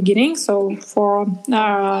from the beginning. So for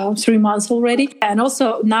 3 months already. And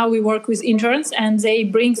also now we work with interns, and they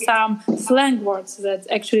bring some slang words that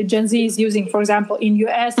actually Gen Z is using, for example, in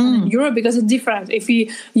US and in Europe, because it's different. If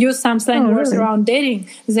we use some slang words around dating,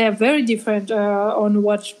 they are very different on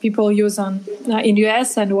what people use in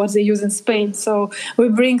US and what they use in Spain. So we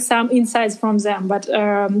bring some insights from them. But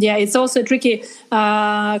it's also a tricky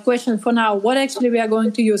question for now. What actually we are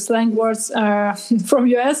going to use, slang words from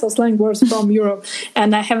US or slang words from Europe?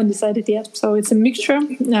 And I haven't decided yet. So it's a mixture.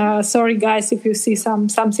 Sorry, guys, if you see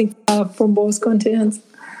something from both continents.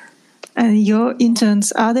 And your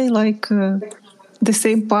interns, are they like the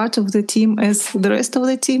same part of the team as the rest of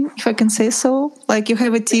the team, if I can say so? Like you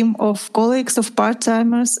have a team of colleagues, of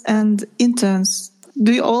part-timers and interns.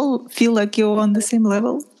 Do you all feel like you're on the same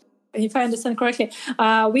level? If I understand correctly,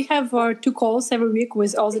 we have 2 calls every week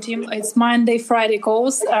with all the team. It's Monday, Friday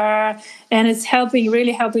calls, and it's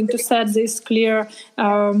really helping to set this clear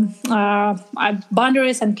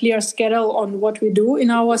boundaries and clear schedule on what we do in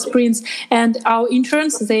our sprints. And our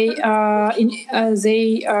interns, they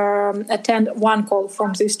attend 1 call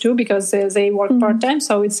from these 2 because they work part-time,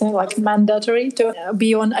 so it's like mandatory to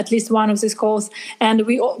be on at least one of these calls. And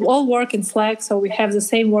we all work in Slack, so we have the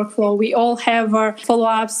same workflow. We all have our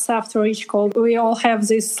follow-ups after each call. We all have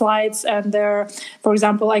these slides, and for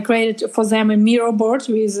example, I created for them a mirror board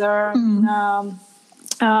with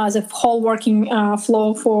the whole working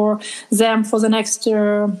flow for them for the next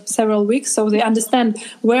several weeks, so they understand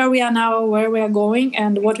where we are now, where we are going,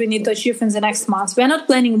 and what we need to achieve in the next month. We are not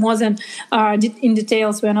planning more than in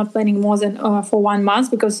details. We are not planning more than for 1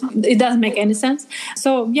 month, because it doesn't make any sense.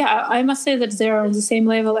 So yeah, I must say that they are on the same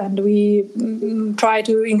level, and we try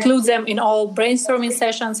to include them in all brainstorming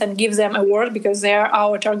sessions and give them a word, because they are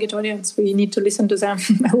our target audience. We need to listen to them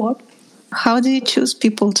a lot. How do you choose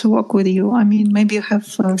people to work with you? I mean, maybe you have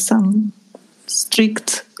some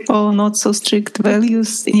strict or not so strict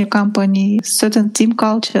values in your company, certain team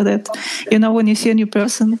culture that, when you see a new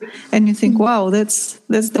person and you think, wow, that's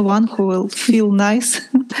the one who will feel nice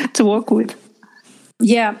to work with.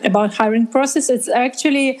 Yeah, about hiring process, it's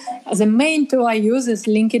actually the main tool I use is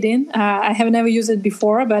LinkedIn. I have never used it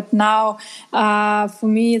before, but now for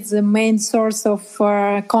me, it's the main source of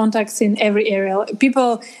contacts in every area.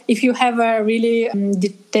 People, if you have a really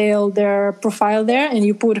detailed their profile there and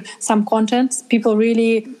you put some content, people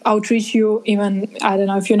really outreach you. Even, I don't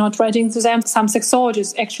know, if you're not writing to them, some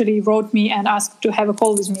sexologists actually wrote me and asked to have a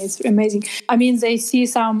call with me. It's amazing. I mean, they see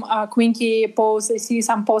some Quinky posts, they see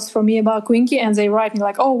some posts from me about Quinky, and they write me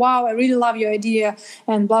like, oh wow, I really love your idea,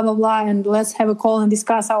 and blah blah blah, and let's have a call and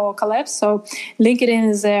discuss our collabs. So LinkedIn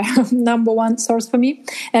is the number one source for me.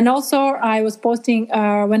 And also I was posting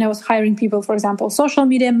when I was hiring people, for example, social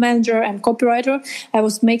media manager and copywriter, I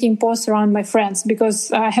was making posts around my friends, because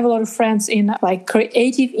I have a lot of friends in like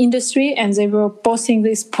creative industry, and they were posting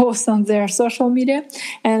these posts on their social media,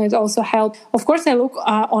 and it also helped. Of course, I look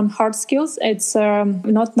on hard skills. It's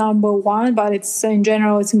not number one, but it's in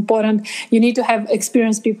general, it's important. You need to have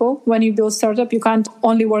experienced people. When you build startup, you can't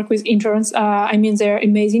only work with interns. I mean, they're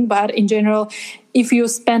amazing, but in general, if you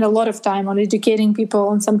spend a lot of time on educating people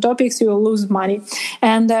on some topics, you will lose money.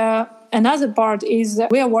 And another part is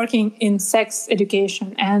we are working in sex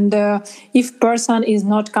education. And if person is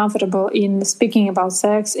not comfortable in speaking about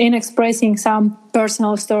sex, in expressing some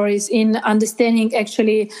personal stories, in understanding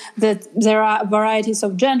actually that there are varieties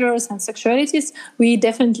of genders and sexualities, we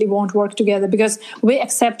definitely won't work together, because we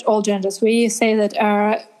accept all genders. We say that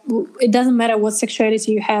it doesn't matter what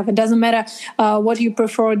sexuality you have. It doesn't matter what you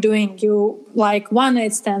prefer doing. You like one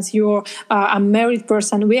night stands, you're a married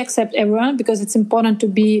person. We accept everyone, because it's important to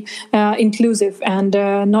be inclusive and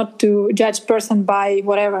not to judge person by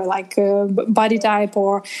whatever, like body type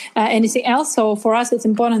or anything else. So for us, it's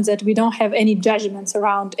important that we don't have any judgments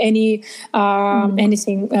around any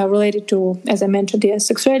anything related to, as I mentioned,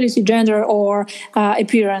 sexuality, gender, or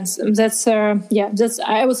appearance. That's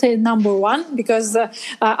I would say number one, because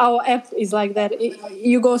our app is like that.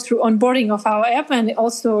 You go through onboarding of our app, and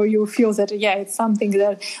also you feel that it's something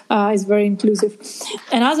that is very inclusive.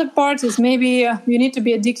 Another part is maybe you need to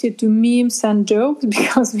be addicted to memes and jokes,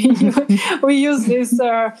 because we use this.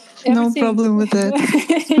 No problem with that.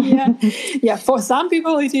 For some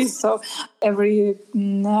people it is. So every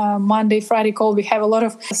Monday, Friday call, we have a lot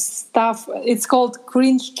of stuff. It's called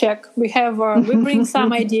cringe check. We bring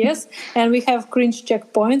some ideas, and we have cringe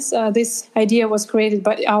checkpoints. This idea was created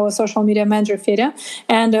by our social media manager, Fedya,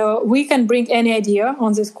 and we can bring any idea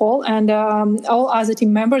on this call, and all other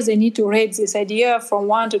team members, they need to rate this idea from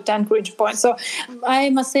 1 to 10 cringe points. So I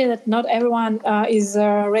must say that not everyone is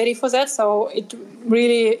ready for that. So it's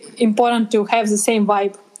really important to have the same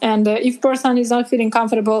vibe. And if person is not feeling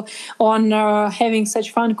comfortable on having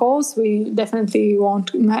such fun calls, we definitely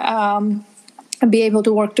won't be able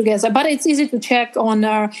to work together. But it's easy to check on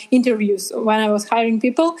interviews. When I was hiring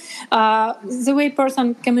people, the way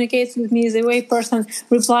person communicates with me, the way person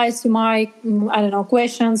replies to my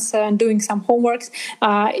questions and doing some homeworks,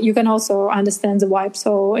 you can also understand the vibe.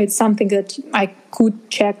 So it's something that I could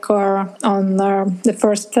check on the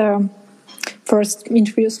first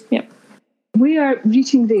interviews. Yeah. We are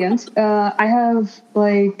reaching the end. I have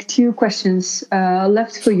 2 questions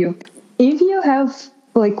left for you. If you have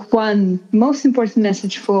one most important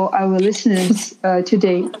message for our listeners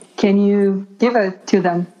today, can you give it to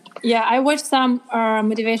them? Yeah, I watched some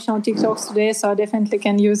motivational TikToks today, so I definitely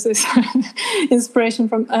can use this inspiration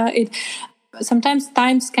from it. Sometimes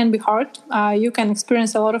times can be hard. You can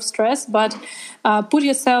experience a lot of stress, but put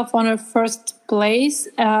yourself on a first place,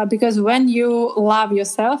 because when you love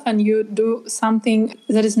yourself and you do something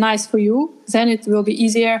that is nice for you, then it will be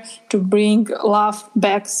easier to bring love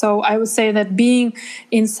back. So I would say that being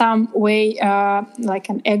in some way like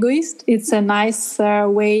an egoist, it's a nice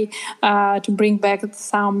way to bring back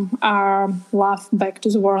some love back to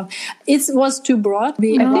the world. It was too broad.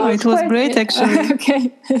 It was great, actually.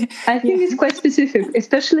 Okay. I think it's quite specific,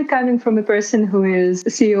 especially coming from a person who is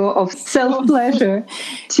CEO of self-pleasure.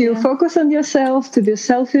 To focus on yourself, to be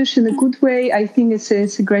selfish in a good way, I think it's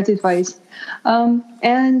a great advice.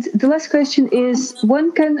 And the last question is,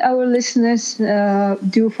 what can our listeners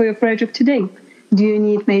do for your project today? Do you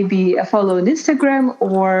need maybe a follow on Instagram,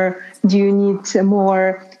 or do you need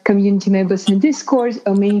more community members in Discord,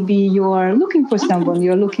 or maybe you are looking for someone,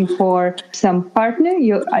 you're looking for some partner?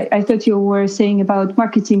 I thought you were saying about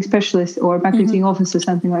marketing specialist or marketing officer,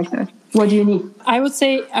 something like that. What do you need? I would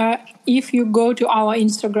say if you go to our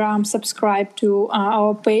Instagram, subscribe to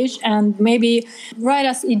our page, and maybe write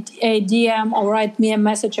us a DM or write me a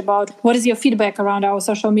message about what is your feedback around our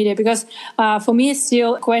social media. Because for me, it's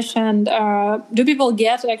still a question, do people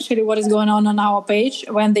get actually what is going on our page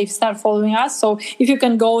when they start following us? So if you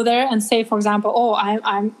can go there and say, for example,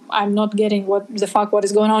 I'm not getting what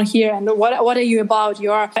is going on here, and what are you about,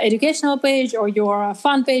 your educational page or your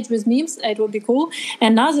fun page with memes, it would be cool.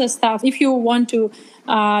 And other stuff, if you want to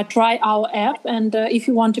try our app, and if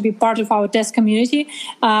you want to be part of our test community,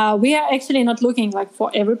 we are actually not looking for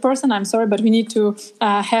every person, I'm sorry, but we need to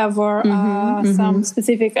have some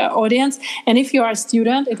specific audience. And if you are a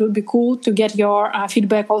student, it would be cool to get your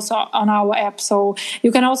feedback also on our app. So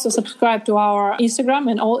you can also subscribe to our Instagram,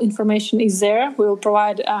 and all information is there. We will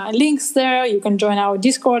provide links there. You can join our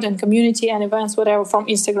Discord and community and events, whatever, from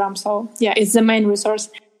Instagram. So yeah, it's the main resource.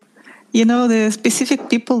 The specific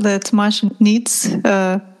people that Masha needs,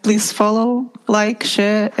 please follow, like,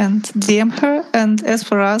 share, and DM her. And as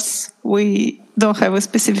for us, we don't have a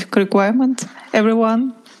specific requirement.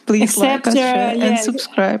 Everyone, please like us, share, and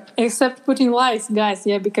subscribe. Except putting likes, guys,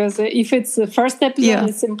 because if it's the first episode,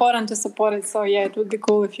 it's important to support it. So it would be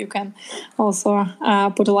cool if you can also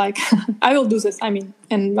put a like. I will do this,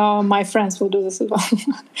 and my friends will do this as well.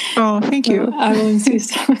 Oh, thank you. I will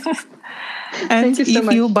insist. And if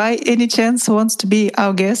you by any chance wants to be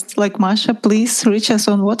our guest like Masha, please reach us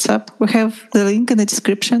on WhatsApp. We have the link in the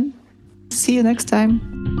description. See you next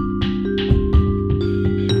time.